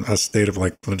out in a state of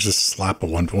like, let's just slap a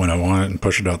 1.0 on it and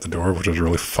push it out the door, which was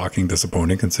really fucking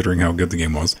disappointing considering how good the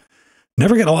game was.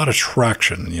 Never get a lot of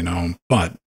traction, you know,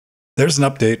 but there's an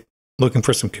update looking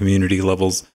for some community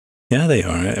levels. Yeah, they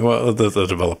are. Well, the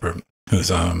developer who's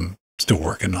still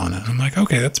working on it. I'm like,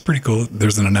 okay, that's pretty cool.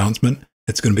 There's an announcement.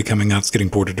 It's going to be coming out. It's getting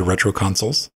ported to retro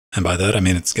consoles. And by that, I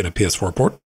mean, it's getting a PS4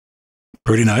 port.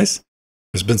 Pretty nice.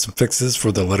 There's been some fixes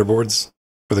for the letterboards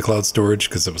for the cloud storage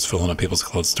because it was filling up people's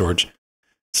cloud storage.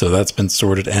 So that's been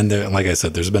sorted. And there, like I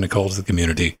said, there's been a call to the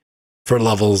community for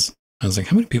levels. I was like,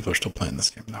 how many people are still playing this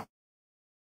game now?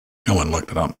 I went and looked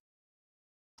it up.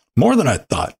 More than I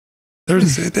thought.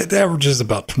 The average is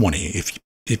about 20 if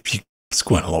you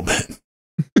squint a little bit.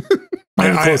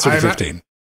 I'm closer to 15.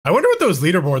 I wonder what those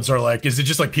leaderboards are like. Is it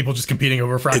just like people just competing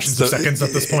over fractions of seconds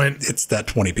at this point? It's that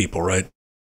 20 people, right?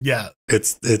 Yeah.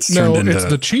 It's No, turned into it's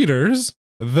the cheaters.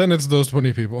 Then it's those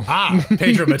 20 people.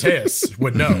 Pedro Mateus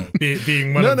would know,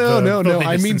 being one of the No.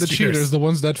 I mean the cheaters. cheaters, the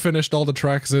ones that finished all the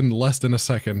tracks in less than a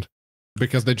second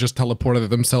because they just teleported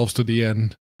themselves to the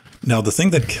end. Now, the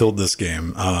thing that killed this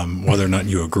game, whether or not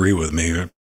you agree with me,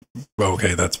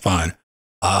 okay, that's fine,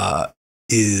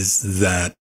 is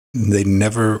that they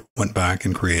never went back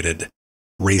and created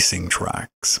racing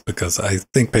tracks. Because I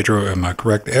think, Pedro, am I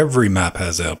correct? Every map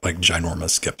has a ginormous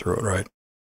skip through it, right?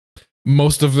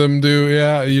 Most of them do,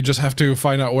 yeah. You just have to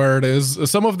find out where it is.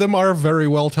 Some of them are very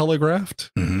well telegraphed.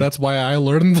 Mhm. That's why I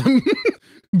learned them.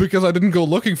 Because I didn't go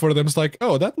looking for them. It's like,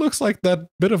 oh, that looks like that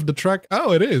bit of the track.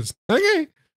 Oh, it is. Okay.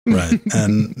 Right.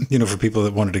 And, for people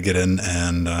that wanted to get in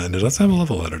and it does have a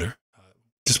level editor,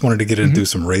 just wanted to get in and do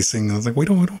some racing. I was like, we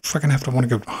don't fucking have to want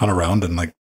to go hunt around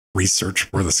and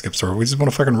research where the skips are. We just want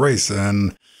to fucking race.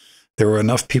 And there were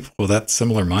enough people with that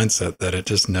similar mindset that it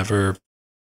just never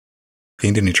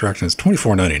gained any traction. It's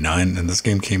 $24.99, and this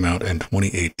game came out in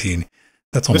 2018.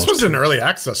 That's almost. This was in early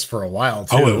access for a while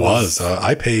too. Oh, it was.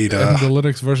 I paid and the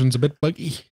Linux version's a bit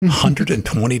buggy.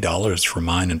 $120 for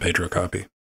mine and Pedro copy.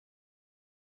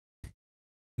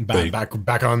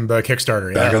 Back on the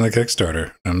Kickstarter. Back on the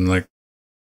Kickstarter. I'm like,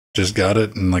 just got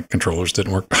it, and controllers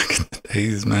didn't work back in the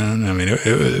days, man. I mean,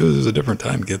 it was a different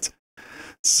time, kids.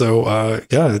 So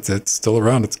yeah, it's still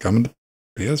around. It's coming to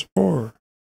PS4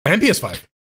 and PS5.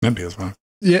 And PS5.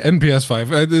 Yeah, and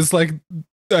PS5. It's like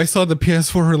I saw the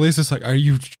PS4 release. It's like, are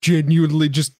you genuinely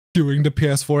just doing the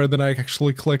PS4? And then I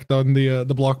actually clicked on the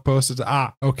blog post. It's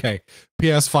okay,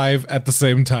 PS5 at the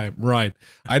same time, right?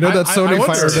 I know that Sony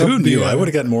fired up. Who knew? I would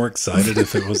have gotten more excited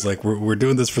if it was like we're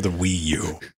doing this for the Wii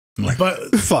U. I'm like,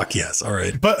 but fuck yes, all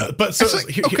right. But so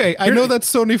okay, I know that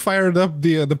Sony fired up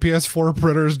the PS4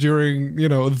 printers during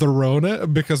the Rona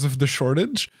because of the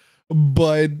shortage,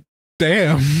 but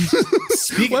damn.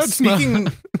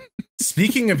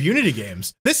 Speaking of Unity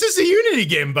games, this is a Unity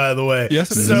game, by the way. Yes.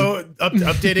 So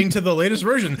updating to the latest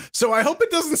version. So I hope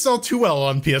it doesn't sell too well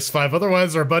on PS5.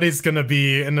 Otherwise, our buddy's gonna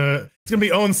be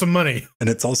owing some money. And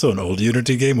it's also an old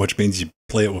Unity game, which means you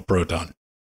play it with Proton.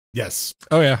 Yes.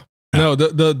 Oh yeah. No, the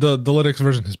Linux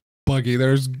version is buggy.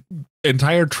 There's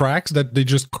entire tracks that they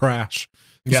just crash.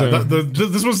 Yeah. So,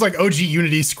 this was like OG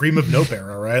Unity Scream of Nope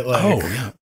era, right? Oh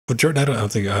yeah. Well, Jordan, I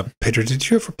don't think, Pedro, did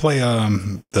you ever play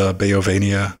the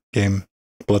Bayovania game,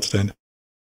 BloodStained?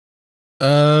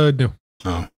 No.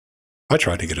 Oh, I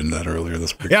tried to get into that earlier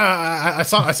this week. Yeah, I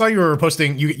saw you were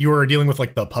posting. You were dealing with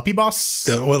the puppy boss.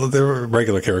 Well, there were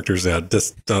regular characters that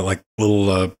just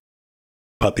little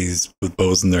puppies with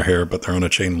bows in their hair, but they're on a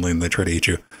chain link. They try to eat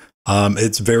you.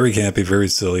 It's very campy, very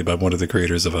silly, by one of the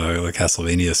creators of a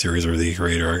Castlevania series, or the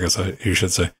creator, I guess you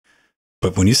should say.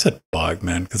 But when you said bug,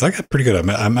 man, because I got pretty good.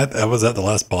 I was at the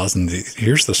last boss, and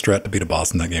here's the strat to beat a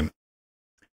boss in that game.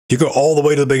 You go all the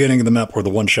way to the beginning of the map where the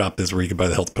one shop is where you can buy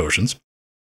the health potions.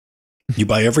 You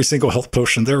buy every single health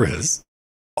potion there is,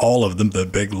 all of them, the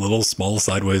big, little, small,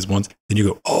 sideways ones. Then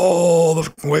you go all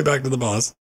the way back to the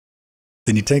boss.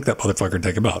 Then you take that motherfucker and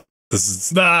take him out. This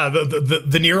is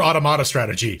the near automata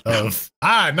strategy of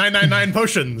 999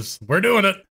 potions. We're doing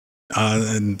it.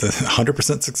 And the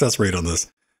 100% success rate on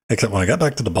this. Except when I got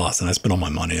back to the boss and I spent all my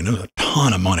money, and it was a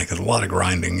ton of money because a lot of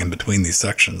grinding in between these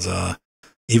sections,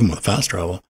 even with fast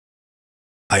travel.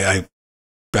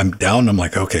 I'm down. I'm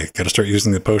like, okay, got to start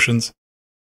using the potions.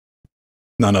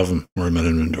 None of them were in my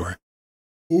inventory.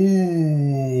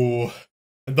 Ooh,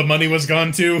 the money was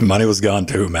gone too. Money was gone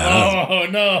too, man. Oh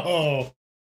no!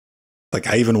 Like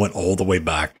I even went all the way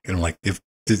back, and I'm like,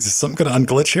 is something gonna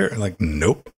unglitch here? I'm like,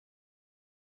 nope.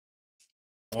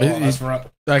 Oh, that's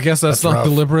rough. I guess that's not rough.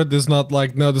 Deliberate. It's not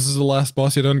like, no, this is the last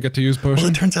boss. You don't get to use potions.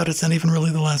 Well, it turns out it's not even really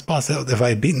the last boss. If I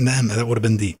had beaten them, that would have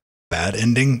been the bad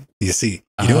ending. You see,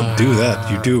 you don't do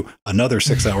that. You do another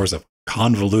 6 hours of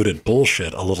convoluted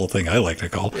bullshit, a little thing I like to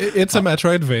call. It's a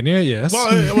Metroidvania, yes.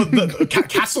 Well,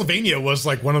 Castlevania was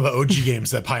like one of the OG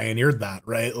games that pioneered that,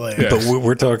 right? Like, yeah. But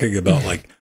we're talking about like,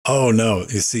 oh no,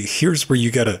 you see, here's where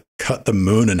you got to cut the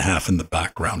moon in half in the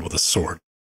background with a sword.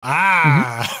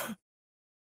 Or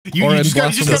in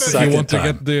Blasphemous, if you want to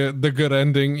get the good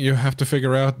ending, you have to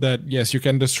figure out that, yes, you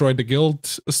can destroy the guild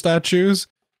statues,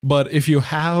 but if you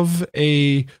have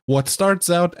what starts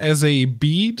out as a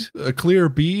bead, a clear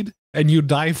bead, and you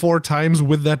die 4 times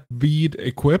with that bead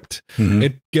equipped,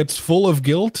 it gets full of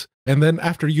guilt, and then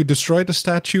after you destroy the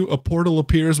statue, a portal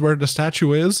appears where the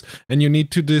statue is, and you need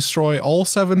to destroy all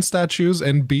 7 statues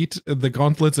and beat the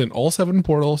gauntlets in all 7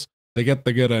 portals to get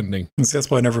the good ending. See, that's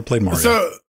why I never played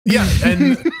Mario. Yeah,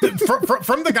 and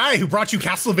from the guy who brought you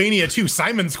Castlevania 2,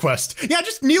 Simon's Quest. Yeah,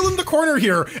 just kneel in the corner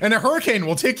here, and a hurricane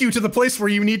will take you to the place where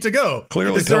you need to go.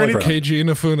 Clearly, is there any KG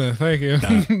Inafuna, thank you.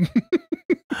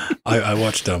 I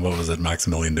watched what was it,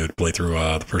 Maximilian Dude play through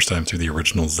the first time through the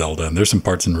original Zelda, and there's some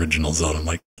parts in original Zelda. I'm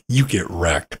like, you get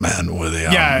wrecked, man. With a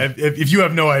yeah, if you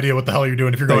have no idea what the hell you're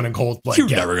doing, if you're going in cold, like, you're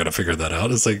never gonna figure that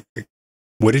out. It's like,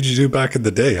 what did you do back in the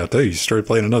day? I'll tell you, you started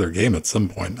playing another game at some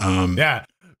point.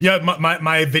 Yeah,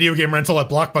 my video game rental at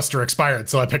Blockbuster expired,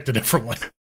 so I picked a different one.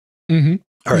 Mm-hmm.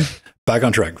 All right, back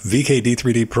on track.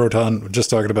 VKD3D Proton. We're just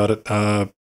talking about it.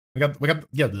 We got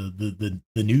the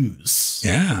news.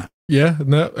 Yeah,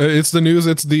 no, it's the news.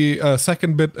 It's the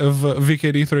second bit of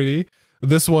VKD3D.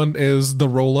 This one is the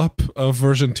roll-up of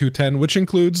version 2.10, which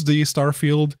includes the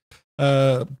Starfield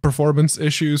performance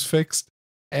issues fixed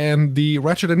and the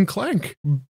Ratchet & Clank.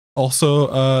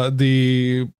 Also,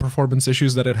 the performance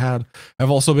issues that it had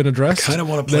have also been addressed. I kind of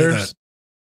want to play that.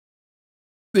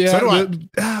 Yeah,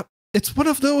 so it's one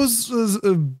of those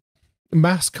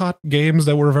mascot games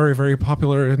that were very, very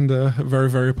popular in the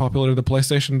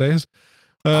PlayStation days.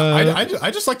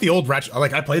 I just like the old Ratchet.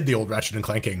 Like, I played the old Ratchet and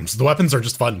Clank games. The weapons are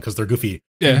just fun because they're goofy.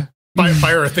 Yeah,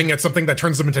 fire a thing at something that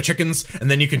turns them into chickens,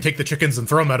 and then you can take the chickens and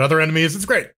throw them at other enemies. It's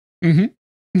great. Mm-hmm.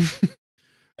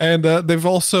 And they've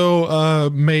also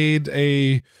made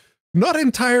a not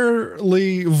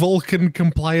entirely Vulkan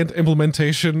compliant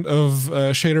implementation of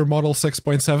shader model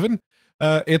 6.7.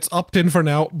 It's opt-in for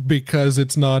now because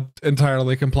it's not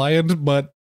entirely compliant,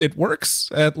 but it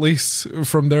works, at least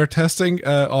from their testing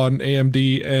on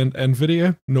AMD and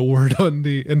NVIDIA. No word on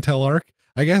the Intel Arc.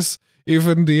 I guess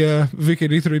even the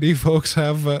VKD3D folks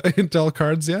have Intel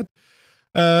cards yet.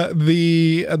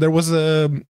 There was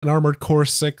an Armored Core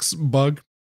 6 bug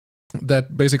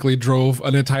that basically drove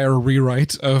an entire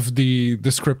rewrite of the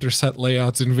descriptor set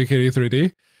layouts in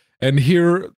VKD3D. And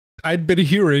here, I'd been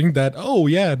hearing that,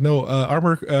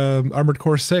 Armored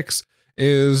Core 6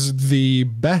 is the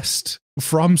best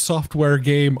From Software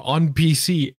game on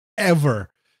PC ever.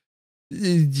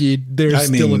 There's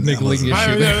still a niggling issue.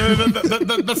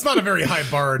 That's not a very high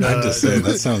bar. I'm just saying,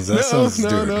 that sounds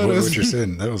what you're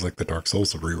saying, that was like the Dark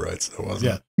Souls of rewrites, though,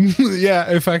 wasn't it? Yeah,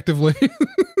 effectively.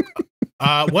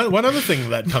 One other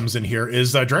thing that comes in here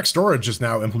is direct storage is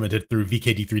now implemented through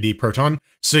VKD3D Proton,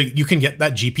 so you can get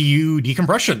that GPU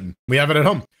decompression. We have it at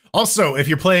home. Also, if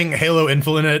you're playing Halo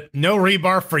Infinite, no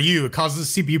rebar for you. It causes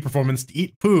CPU performance to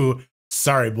eat poo.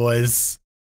 Sorry, boys.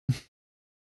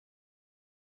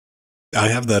 I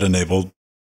have that enabled.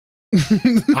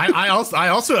 I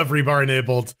also have rebar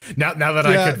enabled. Now that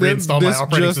I could reinstall my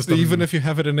operating system. Even if you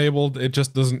have it enabled, it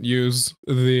just doesn't use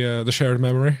the shared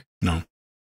memory. No.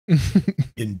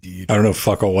 Indeed. I don't know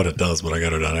fuck all what it does, but I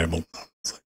got it enabled.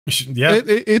 Yeah,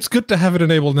 it's good to have it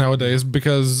enabled nowadays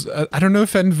because I don't know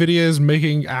if NVIDIA is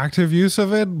making active use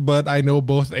of it, but I know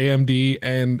both AMD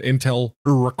and Intel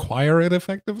require it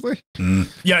effectively.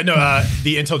 Yeah, no,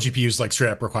 the Intel GPUs like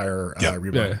straight up require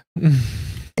rebar. Yeah.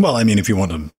 Well, I mean, if you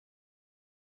want them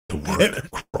to work.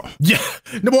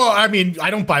 Well, I mean, I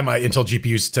don't buy my Intel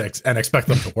GPUs and expect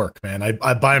them to work, man.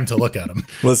 I buy them to look at them.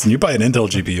 Listen, you buy an Intel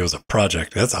GPU as a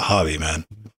project. That's a hobby, man.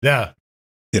 Yeah.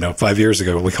 5 years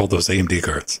ago, we called those AMD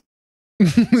cards.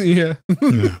 Yeah.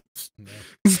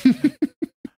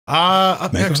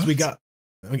 Up next, we got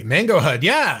Mango HUD.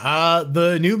 Yeah.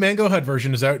 The new Mango HUD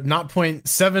version is out. 0.7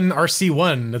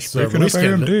 RC1. That's Speaking of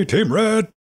AMD, Team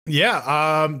Red.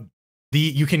 Yeah.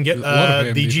 You can get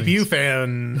the GPU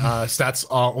fan stats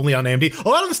only on AMD. A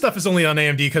lot of the stuff is only on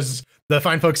AMD because the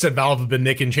fine folks at Valve have been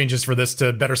making changes for this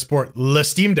to better support the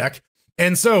Steam Deck,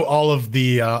 and so all of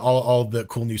the all of the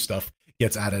cool new stuff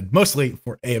gets added, mostly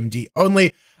for AMD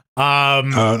only.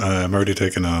 I'm already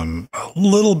taking a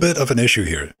little bit of an issue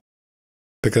here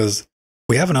because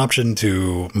we have an option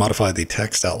to modify the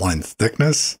text outline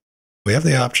thickness. We have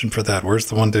the option for that. Where's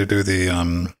the one to do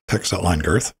the text outline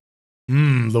girth?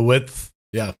 The width.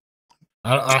 Yeah.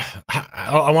 I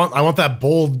want that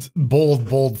bold,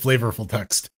 flavorful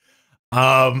text.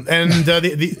 And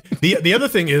the other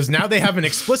thing is now they have an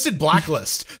explicit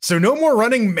blacklist, so no more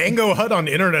running Mango HUD on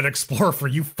Internet Explorer for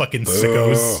you fucking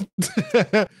sickos.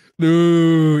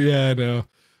 No, yeah, no.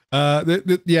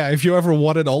 Yeah, if you ever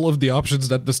wanted all of the options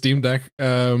that the Steam Deck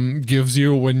gives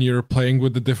you when you're playing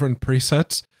with the different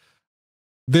presets,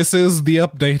 this is the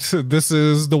update. This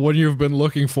is the one you've been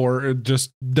looking for.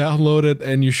 Just download it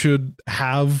and you should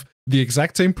have the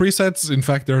exact same presets. In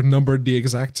fact, they're numbered the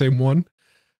exact same one.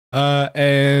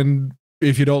 And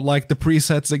if you don't like the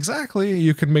presets exactly,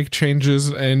 you can make changes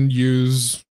and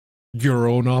use your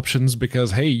own options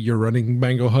because, hey, you're running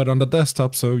Mango HUD on the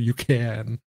desktop, so you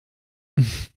can.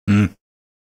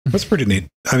 That's pretty neat.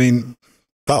 I mean,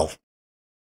 Valve.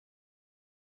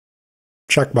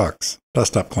 Checkbox.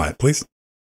 Desktop client, please.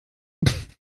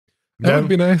 That would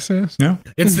be nice, yes. Yeah.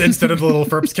 Instead of the little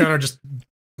FERPs counter, just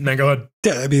Mango HUD.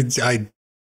 Yeah, I mean,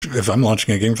 if I'm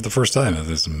launching a game for the first time,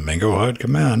 there's a Mango HUD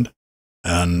command.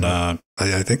 And I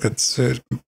think that's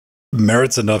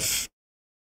merits enough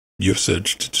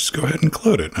usage to just go ahead and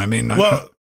include it. I mean,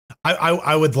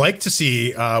 I would like to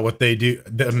see what they do,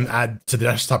 them add to the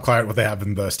desktop client what they have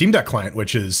in the Steam Deck client,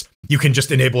 which is you can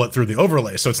just enable it through the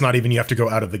overlay. So it's not even you have to go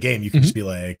out of the game. You can just be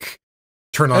like,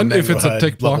 turn on. And Mango if it's HUD, a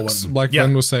tick box, like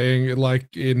Ben was saying,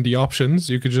 like in the options,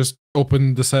 you could just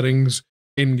open the settings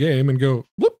in game and go,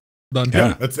 whoop, done.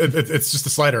 Yeah, it's just a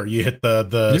slider. You hit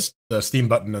the Steam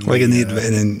button and like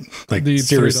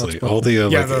seriously, all the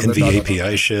NV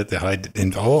API shit, the high,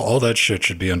 and all that shit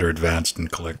should be under advanced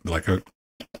and collect like a.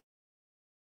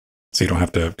 So you don't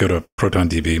have to go to Proton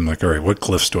DB and like, all right, what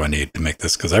glyphs do I need to make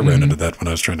this? Because I ran into that when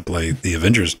I was trying to play the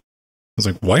Avengers. I was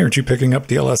like, why aren't you picking up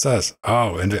DLSS?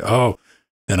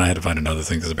 Then I had to find another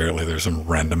thing because apparently there's some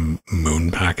random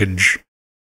moon package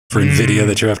for NVIDIA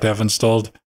that you have to have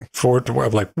installed for it.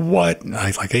 I'm like, what?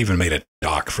 I even made a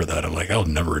doc for that. I'm like, I'll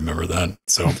never remember that.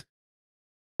 So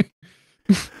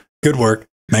good work.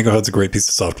 Mango HUD's a great piece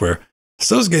of software.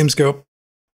 So is GameScope.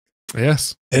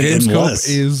 Yes.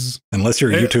 Unless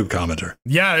you're a YouTube commenter.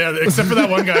 Yeah, except for that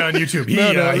one guy on YouTube.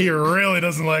 He really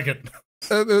doesn't like it.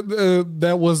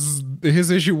 That was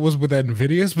his issue was with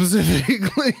NVIDIA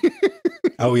specifically.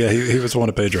 Oh yeah, he was one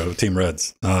of Pedro, Team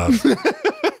Reds. That's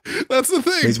the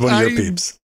thing. He's one of your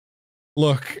peeps.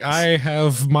 Look, I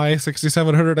have my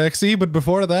 6700 XE, but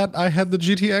before that, I had the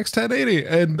GTX 1080,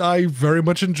 and I very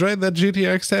much enjoyed that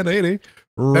GTX 1080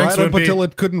 right up until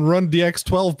it couldn't run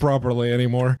DX12 properly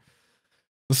anymore.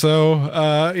 So,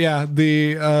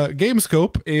 the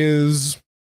GameScope is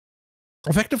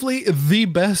effectively the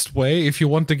best way if you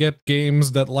want to get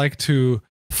games that like to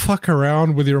fuck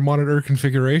around with your monitor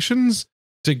configurations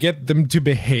to get them to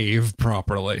behave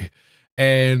properly.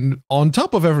 And on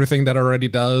top of everything that already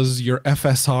does, your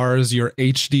FSRs, your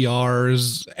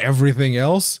HDRs, everything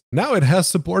else, now it has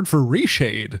support for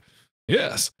reshade.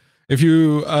 Yes. If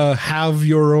you have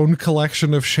your own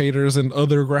collection of shaders and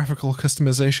other graphical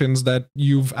customizations that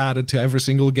you've added to every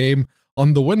single game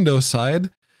on the Windows side,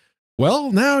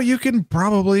 well, now you can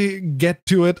probably get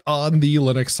to it on the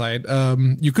Linux side.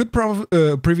 You could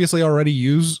previously already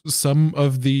use some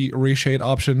of the reshade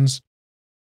options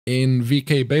in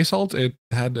VK Basalt. It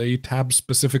had a tab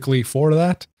specifically for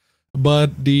that,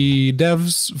 but the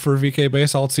devs for VK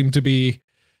Basalt seem to be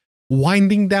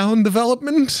winding down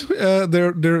development.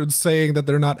 They're saying that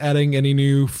they're not adding any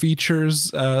new features,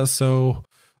 so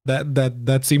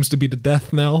that seems to be the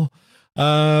death knell.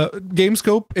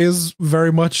 GameScope is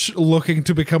very much looking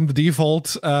to become the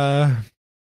default,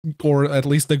 or at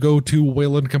least the go-to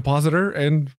Wayland compositor,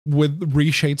 and with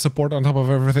reshade support on top of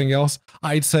everything else,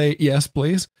 I'd say yes,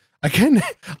 please.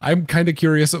 I'm kind of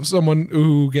curious of someone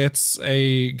who gets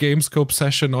a GameScope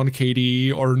session on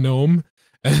KDE or GNOME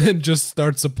and then just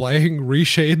starts applying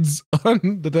reshades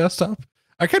on the desktop.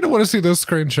 I kind of want to see those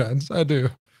screenshots. I do.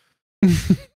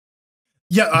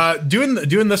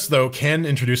 Doing this though can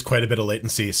introduce quite a bit of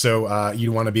latency, so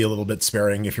you want to be a little bit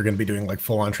sparing if you're going to be doing like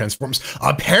full-on transforms.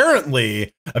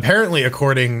 Apparently,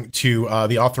 according to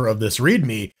the author of this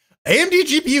README, AMD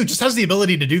GPU just has the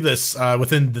ability to do this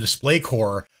within the display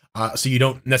core, so you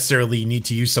don't necessarily need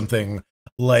to use something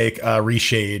like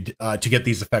reshade to get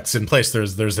these effects in place.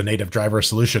 There's a native driver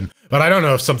solution, but I don't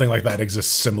know if something like that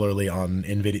exists similarly on the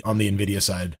NVIDIA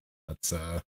side. That's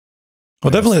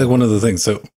definitely one of the things.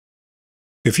 So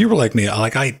if you were like me,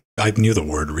 like I knew the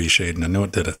word reshade and I know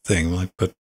it did a thing, like,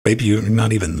 but maybe you're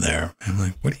not even there. I'm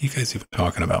like, what are you guys even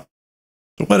talking about?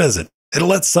 So what is it? It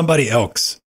lets somebody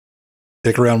else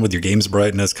dick around with your game's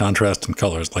brightness, contrast, and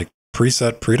colors, like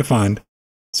predefined.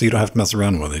 So you don't have to mess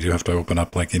around with it. You have to open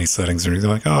up like any settings or anything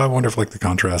like, oh, I wonder if like the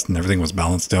contrast and everything was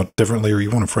balanced out differently, or you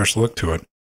want a fresh look to it.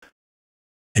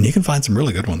 And you can find some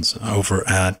really good ones over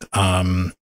at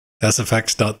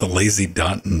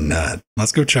sfx.thelazy.net.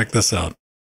 Let's go check this out.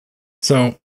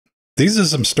 So these are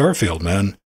some Starfield,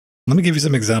 man. Let me give you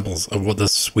some examples of what the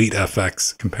sweet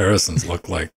FX comparisons look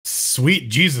like. Sweet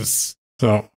Jesus.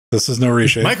 So this is no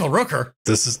reshade. Michael Rooker.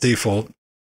 This is default.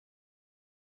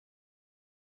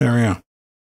 There we go.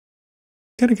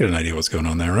 Kind of get an idea what's going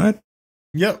on there, right?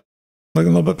 Yep.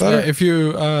 Looking a little bit better. If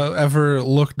you ever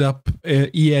looked up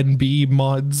ENB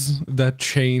mods that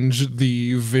change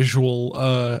the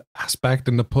visual aspect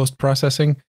in the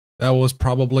post-processing, that was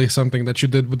probably something that you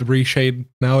did with reshade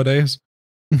nowadays.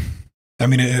 I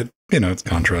mean, it's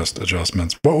contrast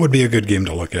adjustments. What would be a good game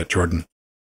to look at, Jordan?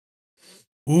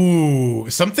 Ooh,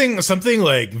 something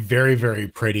like very, very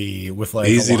pretty with like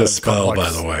Easy a lot to of spell,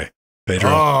 complex- by the way.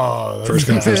 Pedro. Oh, First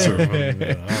come, first serve.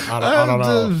 I don't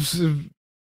know.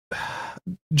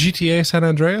 GTA San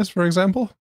Andreas, for example.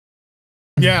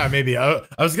 Yeah, maybe. I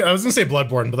was gonna say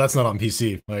Bloodborne, but that's not on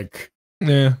PC. Like,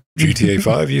 Yeah. GTA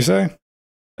 5, you say?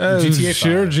 GTA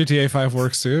Sure, 5. GTA 5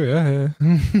 works too. Yeah.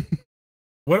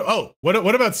 what? Oh, what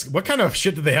about what kind of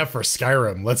shit did they have for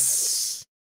Skyrim? Let's.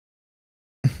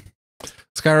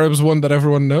 Skyrim's one that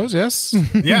everyone knows. Yes.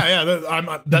 Yeah.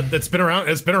 That's been around.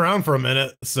 It's been around for a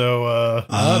minute. So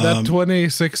that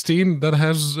 2016 that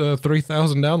has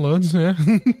 3,000 downloads. Yeah.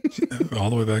 all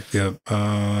the way back. Yeah.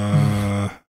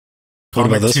 What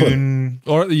about this one?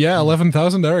 Or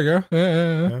 11,000. There we go.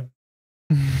 Yeah.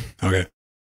 Okay.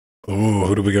 Oh,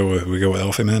 who do we go with? We go with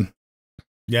Elfie Man.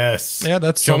 Yes. Yeah,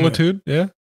 that's Show me. Solitude. Yeah.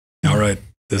 All right.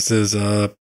 This is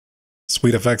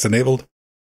Sweet Effects enabled.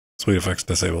 Sweet Effects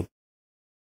disabled.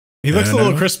 He looks a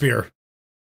little crispier.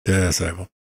 Disabled.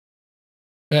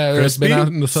 Yeah, it's been out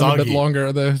in the sun a bit soggy.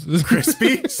 longer.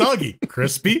 Crispy, soggy.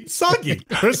 Crispy, soggy.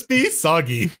 Crispy,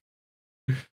 soggy.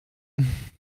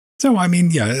 So I mean,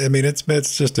 yeah, I mean it's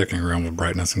just sticking around with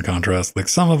brightness and contrast. Like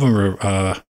some of them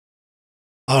are.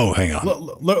 Oh, hang on.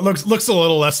 Looks a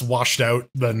little less washed out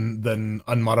than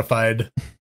unmodified.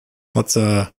 What's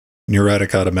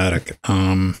Neurotic Automatic?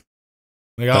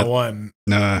 They got one.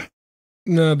 Nah,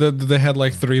 No, they had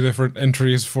like 3 different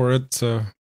entries for it. So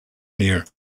near.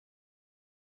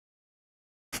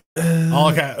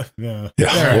 All caps. Yeah.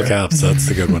 Yeah, all caps. That's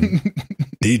the good one.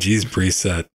 DG's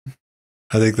preset.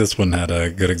 I think this one had a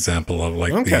good example of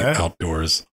like the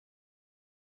outdoors.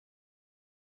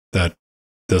 That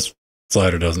this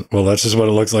slider doesn't. Well, that's just what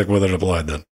it looks like with it applied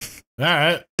then. All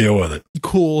right. Deal with it.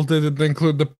 Cool. They didn't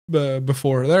include the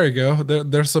before. There you go.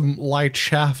 There's some light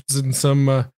shafts and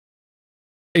some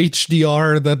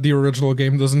HDR that the original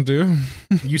game doesn't do.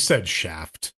 You said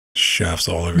shaft. Shafts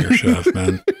all over your shaft,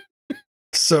 man.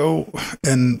 So,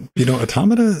 and you know,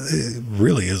 Automata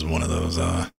really is one of those.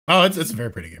 It's a very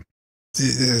pretty game.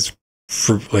 It's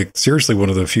for like seriously one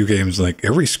of the few games. Like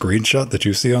every screenshot that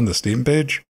you see on the Steam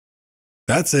page,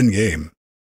 that's in game.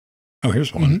 Oh,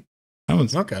 here's one. Mm-hmm. That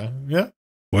one's Okay. Yeah.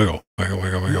 wiggle.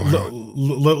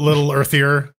 Little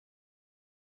earthier.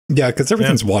 Yeah, because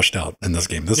everything's washed out in this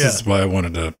game. This is why I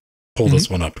wanted to pull this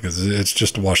one up, because it's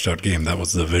just a washed out game. That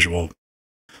was the visual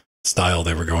style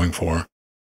they were going for.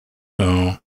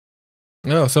 So,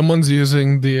 Oh, someone's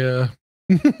using the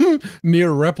near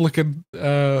replicant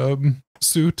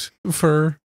suit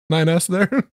for 9S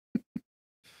there.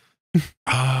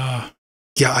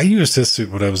 yeah, I used this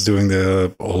suit when I was doing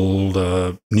the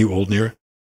new old Nier.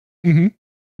 Mm-hmm.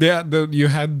 Yeah, you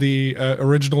had the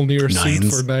original Nier suit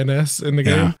for 9S in the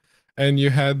game, and you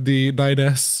had the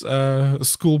 9S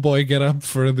schoolboy getup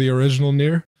for the original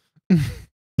Nier.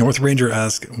 North Ranger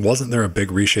asks, wasn't there a big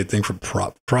reshade thing for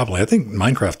probably? I think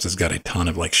Minecraft has got a ton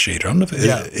of like shade. I don't know if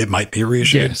it might be a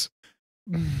reshade. Yes.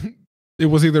 It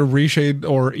was either reshade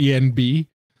or ENB,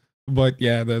 but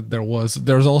yeah,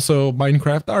 there's also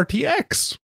Minecraft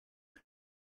RTX.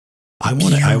 I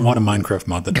want a Minecraft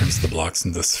mod that turns the blocks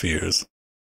into spheres.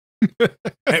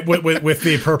 with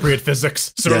the appropriate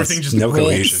physics, so everything just rolls.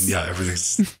 Cohesion. Yeah,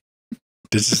 everything's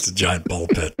it's just a giant ball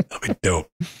pit. That'd be dope.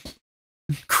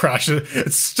 Crash it.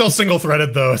 It's still single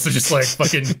threaded though, so just like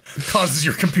fucking causes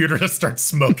your computer to start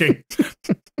smoking.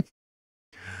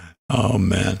 Oh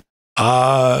man.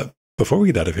 Before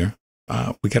we get out of here,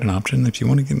 we got an option if you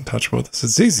want to get in touch with us.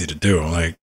 It's easy to do.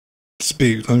 Like,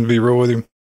 let me be real with you.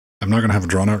 I'm not gonna have a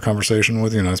drawn out conversation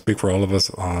with you, and I speak for all of us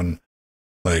on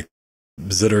like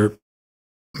Zitter,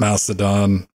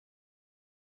 Mastodon,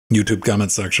 YouTube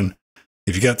comment section.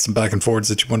 If you got some back and forwards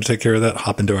that you want to take care of that,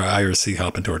 hop into our IRC,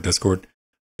 hop into our Discord.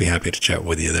 Be happy to chat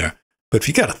with you there. But if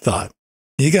you got a thought,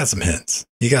 you got some hints,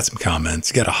 you got some comments,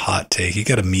 you got a hot take, you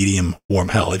got a medium warm,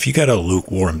 hell, if you got a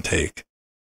lukewarm take,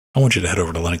 I want you to head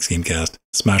over to Linux Gamecast,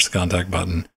 smash the contact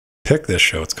button, pick this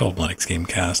show. It's called Linux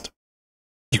Gamecast.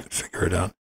 You can figure it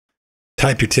out.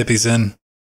 Type your tippies in,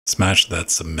 smash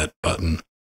that submit button,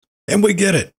 and we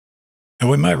get it. And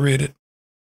we might read it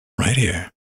right here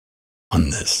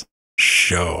on this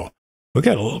show. We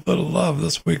got a little bit of love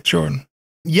this week, Jordan.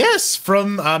 Yes,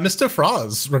 from Mr.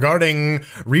 Froz regarding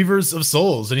Reavers of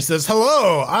Souls. And he says,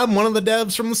 hello, I'm one of the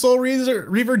devs from the Soul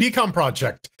Reaver Decom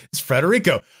project. It's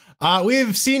Frederico.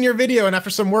 We've seen your video, and after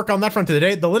some work on that front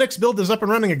today, the Linux build is up and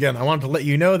running again. I wanted to let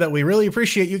you know that we really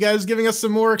appreciate you guys giving us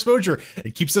some more exposure.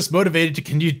 It keeps us motivated to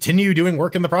continue doing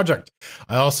work in the project.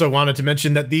 I also wanted to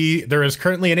mention that there is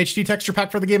currently an HD texture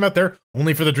pack for the game out there,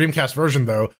 only for the Dreamcast version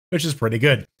though, which is pretty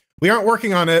good. We aren't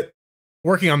working on it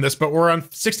working on this, but we're on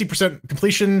 60%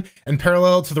 completion and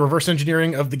parallel to the reverse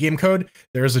engineering of the game code.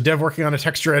 There's a dev working on a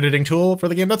texture editing tool for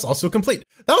the game that's also complete.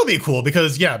 That'll be cool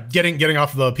because yeah, getting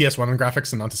off of the PS1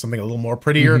 graphics and onto something a little more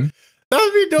prettier. That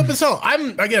would be dope as hell.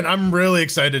 I'm really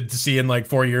excited to see in like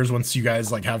 4 years once you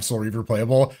guys like have Soul Reaver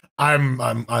playable. I'm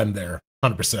there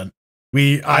 100%.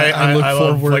 I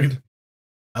look forward.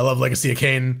 I love Legacy of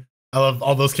Kain. I love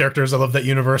all those characters. I love that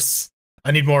universe.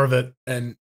 I need more of it.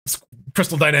 And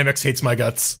Crystal Dynamics hates my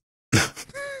guts.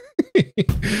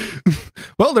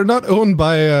 Well, they're not owned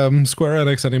by Square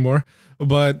Enix anymore,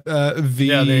 but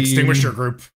the Extinguisher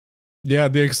Group. Yeah,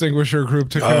 the Extinguisher Group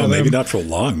took care of them. Maybe not for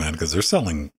long, man, because they're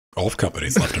selling golf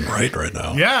companies left and right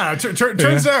now. Yeah,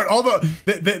 turns out although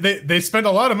they spent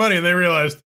a lot of money and they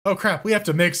realized, oh crap, we have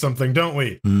to make something, don't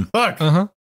we? Fuck. How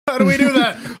do we do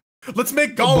that? Let's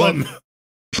make Gollum. But,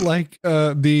 like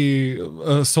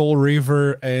the Soul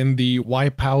Reaver and the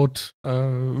Wipeout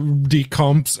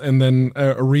decomps and then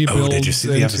rebuilds. Oh, did you see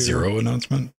the F-Zero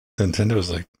announcement? Nintendo was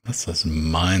like, let's just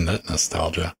mine that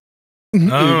nostalgia. Oh,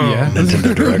 yeah.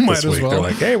 Nintendo Direct this week. Well. They're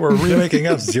like, hey, we're remaking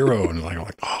F-Zero. And like,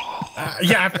 oh.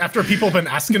 Yeah, after people have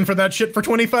been asking for that shit for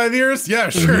 25 years? Yeah,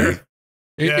 sure.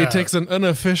 It takes an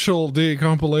unofficial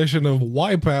decompilation of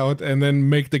Wipeout and then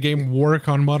make the game work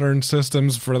on modern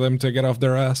systems for them to get off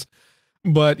their ass.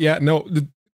 But yeah, no,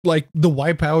 like the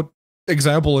Wipeout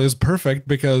example is perfect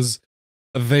because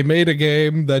they made a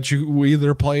game that you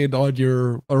either played on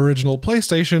your original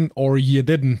PlayStation or you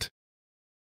didn't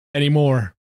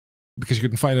anymore because you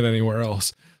couldn't find it anywhere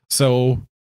else. So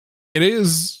it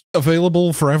is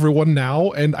available for everyone now,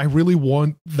 and I really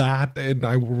want that, and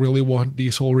I really want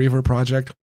the Soul Reaver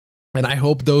project, and I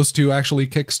hope those two actually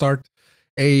kickstart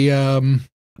a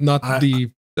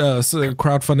the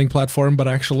crowdfunding platform, but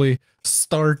actually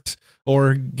start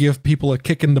or give people a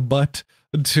kick in the butt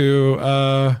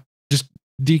to just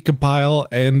decompile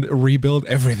and rebuild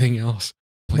everything else.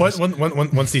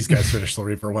 Once these guys finish Soul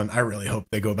Reaver 1, I really hope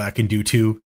they go back and do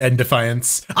 2. And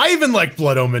Defiance. I even like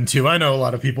Blood Omen 2. I know a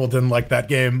lot of people didn't like that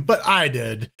game, but I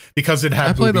did because it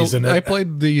had boobies in it. I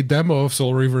played the demo of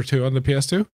Soul Reaver 2 on the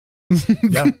PS2.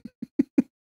 Yeah.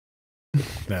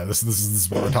 No, this is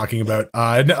what we're talking about.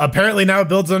 Apparently now it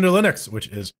builds under Linux, which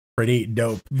is pretty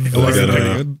dope.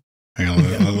 Hang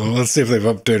on, let's see if they've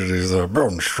updated these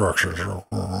building structures.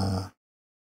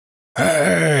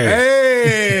 Hey!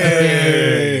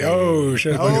 Oh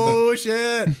shit! Oh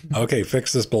shit! Okay,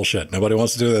 fix this bullshit. Nobody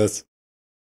wants to do this.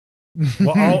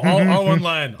 Well, all one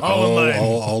line. All one line.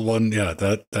 All one. Yeah,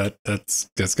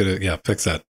 that's gonna. Yeah, fix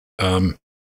that.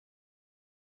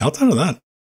 Outside of that,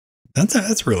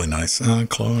 that's really nice.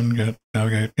 Clone, get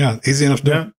navigate. Yeah, easy enough to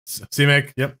do. Yeah,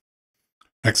 CMake. Yep.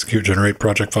 Execute, generate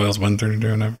project files,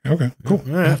 132. Okay, cool.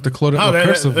 I have to clone it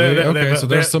recursively. Okay, so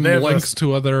there's some links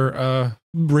to other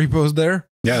repos there.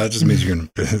 Yeah, that just means you can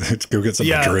go get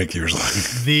something to drink usually.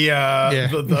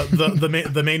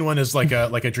 The main one is like a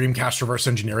Dreamcast reverse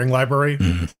engineering library.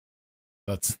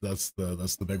 That's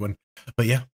the big one. But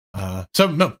yeah.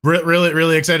 So no,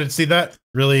 really excited to see that.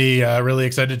 Really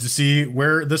excited to see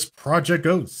where this project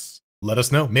goes. Let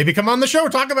us know. Maybe come on the show,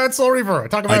 talk about Soul Reaver,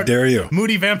 talk about I dare you.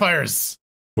 Moody vampires.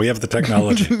 We have the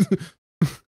technology.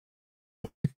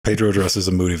 Pedro dresses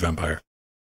a moody vampire.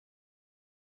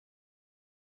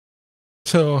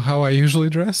 So how I usually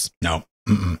dress? No.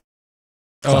 Oh,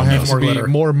 I have to be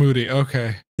more moody.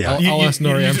 Okay. Yeah. I'll ask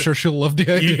Nori. I'm sure she'll love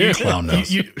the idea. Clown nose.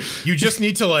 You just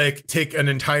need to like take an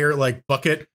entire like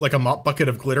bucket, like a mop bucket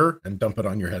of glitter and dump it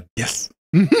on your head. Yes.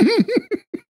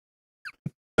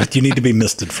 But you need to be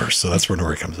misted first, so that's where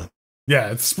Nori comes in.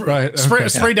 Yeah, it's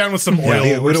spray down with some oil.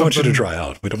 Yeah, we don't want you to dry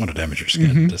out. We don't want to damage your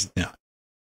skin. Just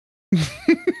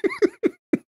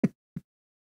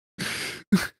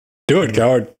do it,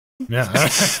 coward. Yeah.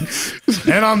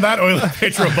 And on that oily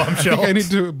Petro bombshell, I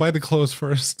need to buy the clothes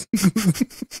first.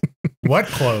 What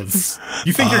clothes?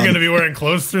 You think you're going to be wearing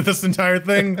clothes through this entire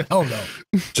thing? Hell no.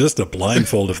 Just a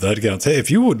blindfold if that counts. Hey, if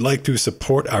you would like to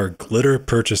support our glitter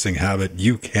purchasing habit,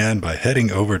 you can by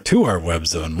heading over to our web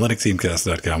zone,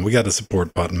 linuxthemecast.com. We got a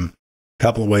support button. A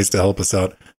couple of ways to help us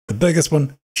out. The biggest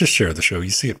one, just share the show. You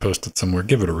see it posted somewhere.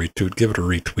 Give it a retweet. Give it a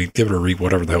retweet. Give it a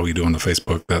whatever the hell you do on the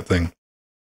Facebook, that thing.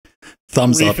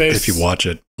 Thumbs up if you watch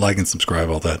it. Like and subscribe,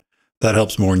 all that. That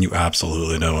helps more than you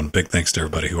absolutely know. And big thanks to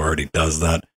everybody who already does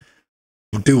that.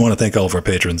 We do want to thank all of our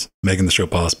patrons making the show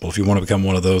possible. If you want to become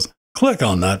one of those, click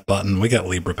on that button. We got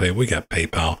LibrePay. We got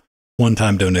PayPal.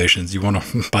 One-time donations. You want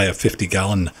to buy a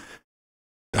 50-gallon...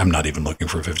 I'm not even looking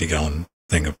for a 50-gallon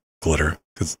thing of glitter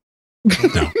because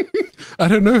No. I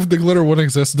don't know if the glitter one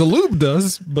exists. The lube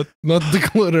does, but not the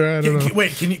glitter. I don't know.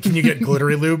 Wait, can you get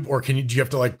glittery lube, or do you have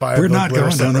to like buy? We're not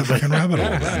going down that fucking rabbit hole.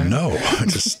 Man. No,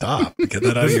 just stop. Get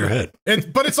that out of your head.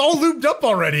 But it's all lubed up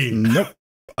already. Nope.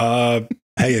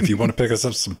 Hey, if you want to pick us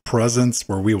up some presents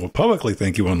where we will publicly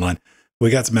thank you online, we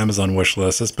got some Amazon wish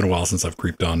lists. It's been a while since I've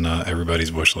creeped on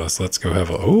everybody's wish list. Let's go have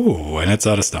and it's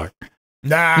out of stock.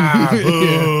 Nah,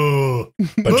 boo.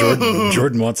 But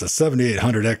Jordan wants a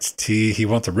 7800 XT. He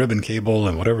wants a ribbon cable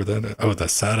and whatever the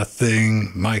SATA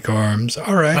thing, mic arms.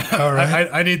 All right.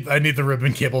 I need the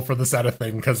ribbon cable for the SATA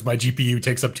thing because my GPU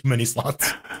takes up too many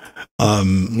slots.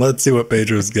 Let's see what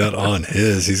Pedro's got on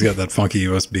his. He's got that funky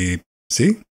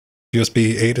USB-C,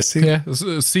 USB A to C. Yeah,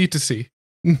 C to C.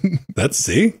 That's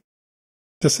C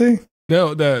to C.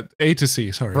 No, the A to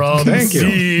C. Sorry. From Thank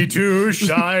C to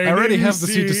shine. I already have the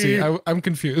C to C. I'm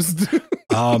confused. He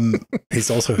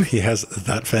has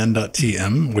that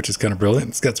fan.tm, which is kind of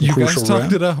brilliant. It's got some you crucial guys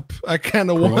talked RAM. it up. I kind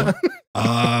of want.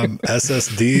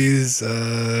 SSDs.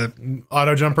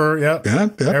 Auto jumper. Yep. Yeah.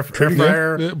 Air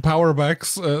fryer. Power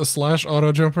backs /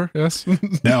 auto jumper. Yes.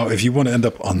 Now, if you want to end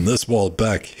up on this wall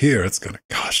back here, it's going to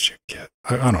cost you.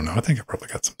 I don't know. I think I probably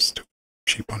got some stupid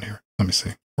cheap on here. Let me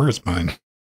see. Where's mine?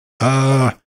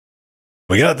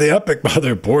 We got the Epic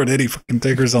motherboard, 80 fucking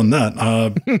takers on that.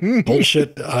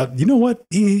 Bullshit. You know what?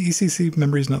 ECC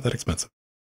memory is not that expensive.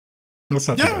 That's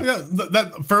not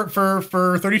That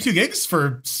for 32 gigs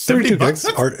for 32 gigs.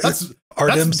 That's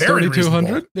RDIMM's very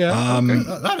 3200. Yeah.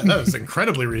 That is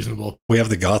incredibly reasonable. We have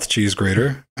the Goth cheese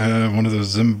grater, one of those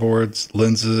Zim boards,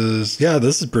 lenses. Yeah,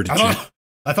 this is pretty cheap.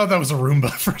 I thought that was a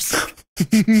Roomba for a second.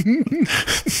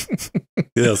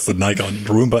 Yes, the Nikon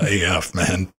Roomba AF,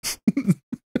 man.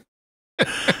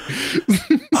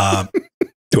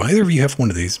 Do either of you have one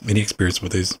of these? Any experience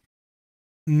with these?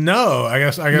 No, I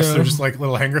guess they're just like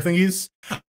little hanger thingies.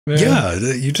 Yeah,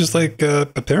 you just like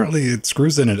apparently it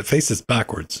screws in and it faces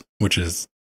backwards, which is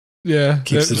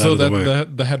keeps it out of the way.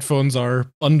 The headphones are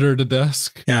under the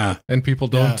desk. Yeah, and people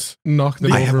don't knock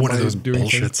them over. I have one of those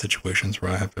bullshit things. Situations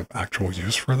where I have actual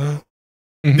use for that.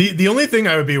 Mm-hmm. The only thing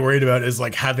I would be worried about is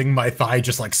like having my thigh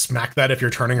just like smack that if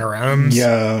you're turning around.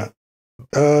 Yeah.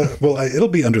 Well, it'll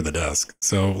be under the desk,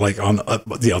 so like on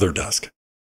the other desk.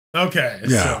 Okay.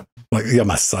 Yeah.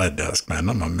 My side desk, man,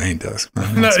 not my main desk.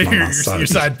 Man. No, your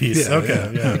side piece. Yeah,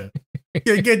 okay.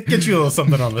 Yeah. Get you a little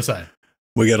something on the side.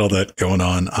 We got all that going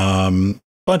on.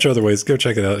 Bunch of other ways. Go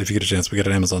check it out if you get a chance. We got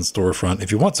an Amazon storefront.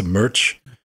 If you want some merch.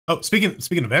 Oh, speaking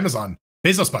of Amazon,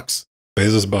 Bezos bucks.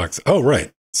 Bezos bucks. Oh,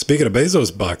 right. Speaking of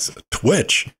Bezos bucks,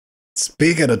 Twitch.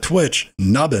 Speaking of Twitch,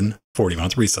 Nubbin, 40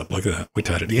 months resub. Look at that. We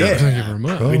tied it together. Yeah. Thank you very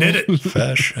much. We did it.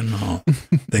 Professional.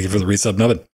 Thank you for the resub,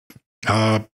 Nubbin.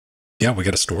 Yeah, we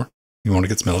got a store. You want to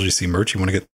get some LGC merch? You want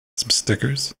to get some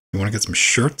stickers? You want to get some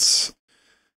shirts?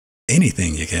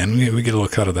 Anything you can. We get a little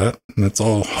cut of that. And it's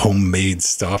all homemade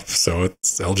stuff. So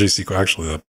it's LGC. Actually,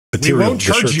 the material, the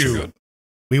shirts are good.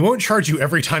 We won't charge you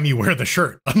every time you wear the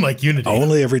shirt, unlike Unity.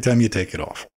 Only every time you take it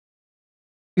off.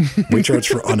 We charge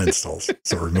for uninstalls,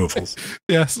 so removals.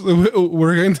 Yes,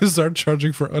 we're going to start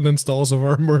charging for uninstalls of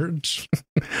our merch.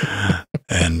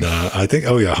 And I think,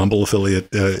 humble affiliate,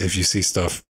 if you see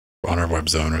stuff on our web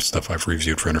zone or stuff I've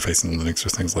reviewed for interfacing Linux or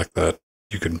things like that,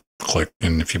 you can click,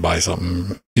 and if you buy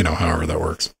something, however that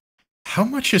works. How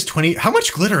much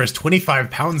glitter is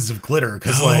 25 pounds of glitter?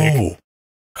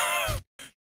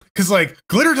 Because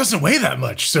glitter doesn't weigh that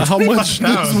much. So how much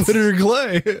does glitter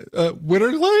glay?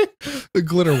 The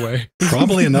glitter weigh.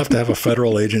 Probably enough to have a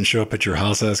federal agent show up at your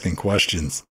house asking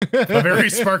questions. A very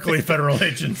sparkly federal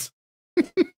agent.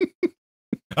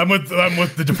 I'm with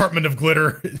the Department of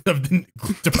Glitter, of the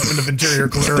Department of Interior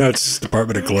Glitter. No, it's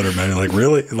Department of Glitter, man. Like,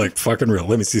 really? Like, fucking real.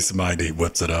 Let me see some ID.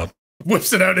 Whips it out.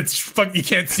 Whips it out. It's fuck. You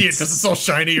can't see it because it's all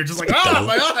shiny. You're just like,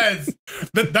 my eyes.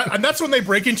 And that's when they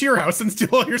break into your house and steal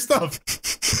all your stuff.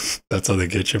 That's how they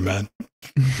get you, man.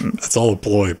 That's all a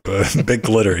ploy. But big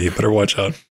glitter. You better watch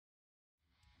out.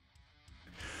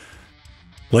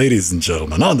 Ladies and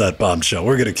gentlemen, on that bombshell,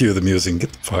 we're gonna cue the music and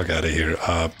get the fuck out of here.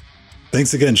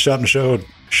 Thanks again, Shot Mashode.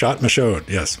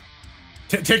 Yes.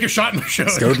 Take a shot, Mashode.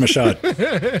 Scott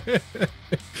Mashode.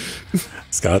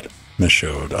 Scott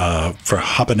Mashode. For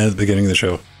hopping in at the beginning of the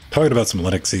show, talking about some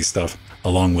Linuxy stuff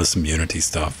along with some Unity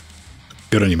stuff.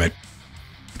 Good on you, mate.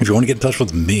 If you want to get in touch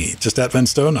with me, just at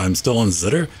Venstone, I'm still on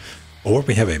Zitter, or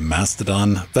we have a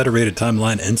Mastodon federated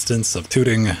timeline instance of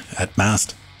tooting at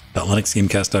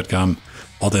mast.linuxgamecast.com.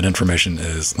 All that information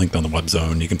is linked on the web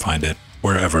zone. You can find it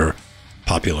wherever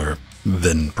popular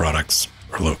Venn products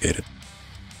are located.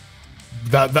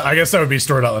 I guess that would be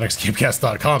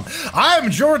store.linuxgamecast.com.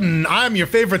 I'm Jordan. I'm your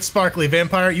favorite sparkly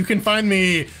vampire. You can find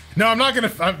me. No, I'm not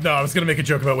gonna. No, I was gonna make a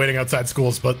joke about waiting outside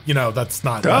schools, but you know that's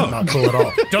not cool at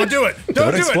all. Don't do it.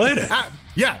 Don't do explain it.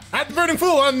 At the Burning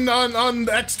Fool on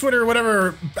X, Twitter,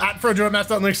 whatever. At Frojo at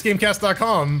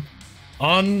mass.linuxgamecast.com.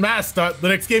 On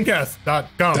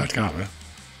mass.linuxgamecast.com. .com,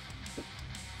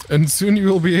 And soon you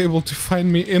will be able to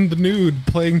find me in the nude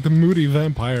playing the moody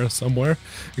vampire somewhere.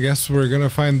 I guess we're going to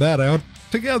find that out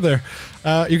together.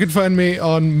 You can find me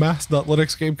on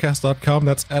mass.linuxgamecast.com.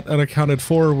 That's at unaccounted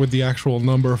for with the actual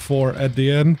number 4 at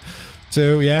the end.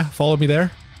 So yeah, follow me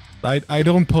there. I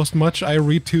don't post much. I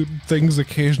retweet things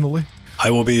occasionally. I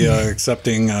will be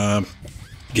accepting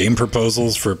game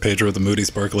proposals for Pedro the Moody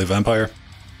Sparkly Vampire.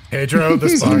 Pedro the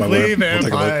Sparkly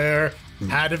Vampire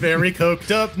had a very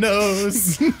coked up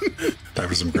nose. Time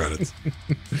for some credits.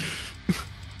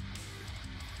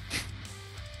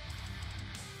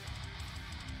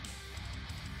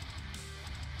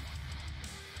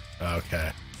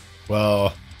 Okay.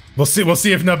 Well, we'll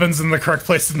see if Nubbin's in the correct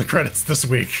place in the credits this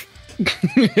week.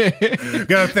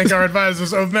 Gotta thank our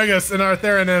advisors, Omegas and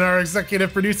Artherin, and our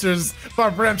executive producers,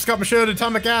 Bob Ramp, Scott Machado,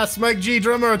 Atomic Ass, Mike G,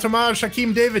 Drummer, Tomaj,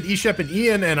 Hakeem David, Eshep, and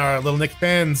Ian, and our Little Nick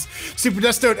fans, Super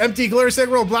Destote, Empty, Glorious Egg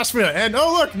Roll, Blasphemia, and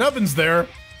oh look, Nubbin's there.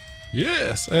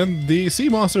 Yes, and the Sea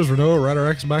Monsters, Renault, Rider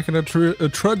X, Machina,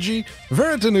 Trudgy,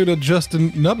 Veritanuda,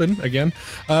 Justin, Nubbin, again,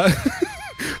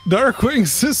 Darkwing,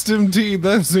 System T,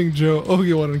 Dancing Joe,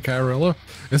 Ogi-Wan, and Kyrella.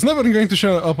 Is Nubbin going to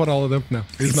show up on all of them? No.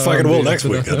 He's fucking will next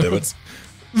week, goddammit.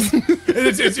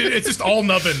 It's just all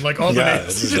Nubbin, like all the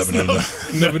names. It's just Nubbin.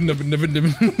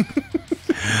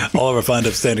 All of our fine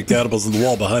upstanding cannibals in the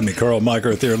wall behind me, Carl,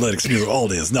 Micro, Theoretic, New,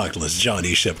 Aldius, Noctilus, John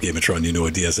E. Shep, Gamatron, you know,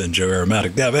 DSN, Joe,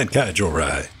 Aromatic, Dav, and Kai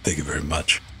Jorai. Thank you very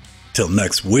much. Till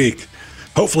next week,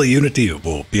 hopefully Unity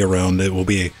will be around. It will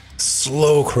be a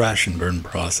slow crash and burn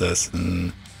process.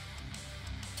 And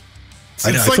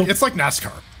it's like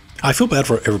NASCAR. I feel bad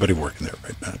for everybody working there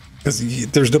right now because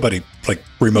there's nobody like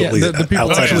remotely the people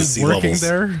outside of the sea working levels.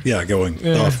 There? Yeah, going,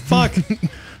 oh, fuck.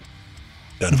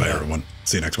 Done by everyone.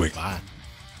 See you next week. Bye.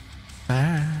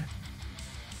 Bye.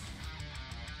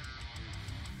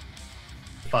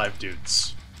 5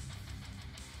 dudes.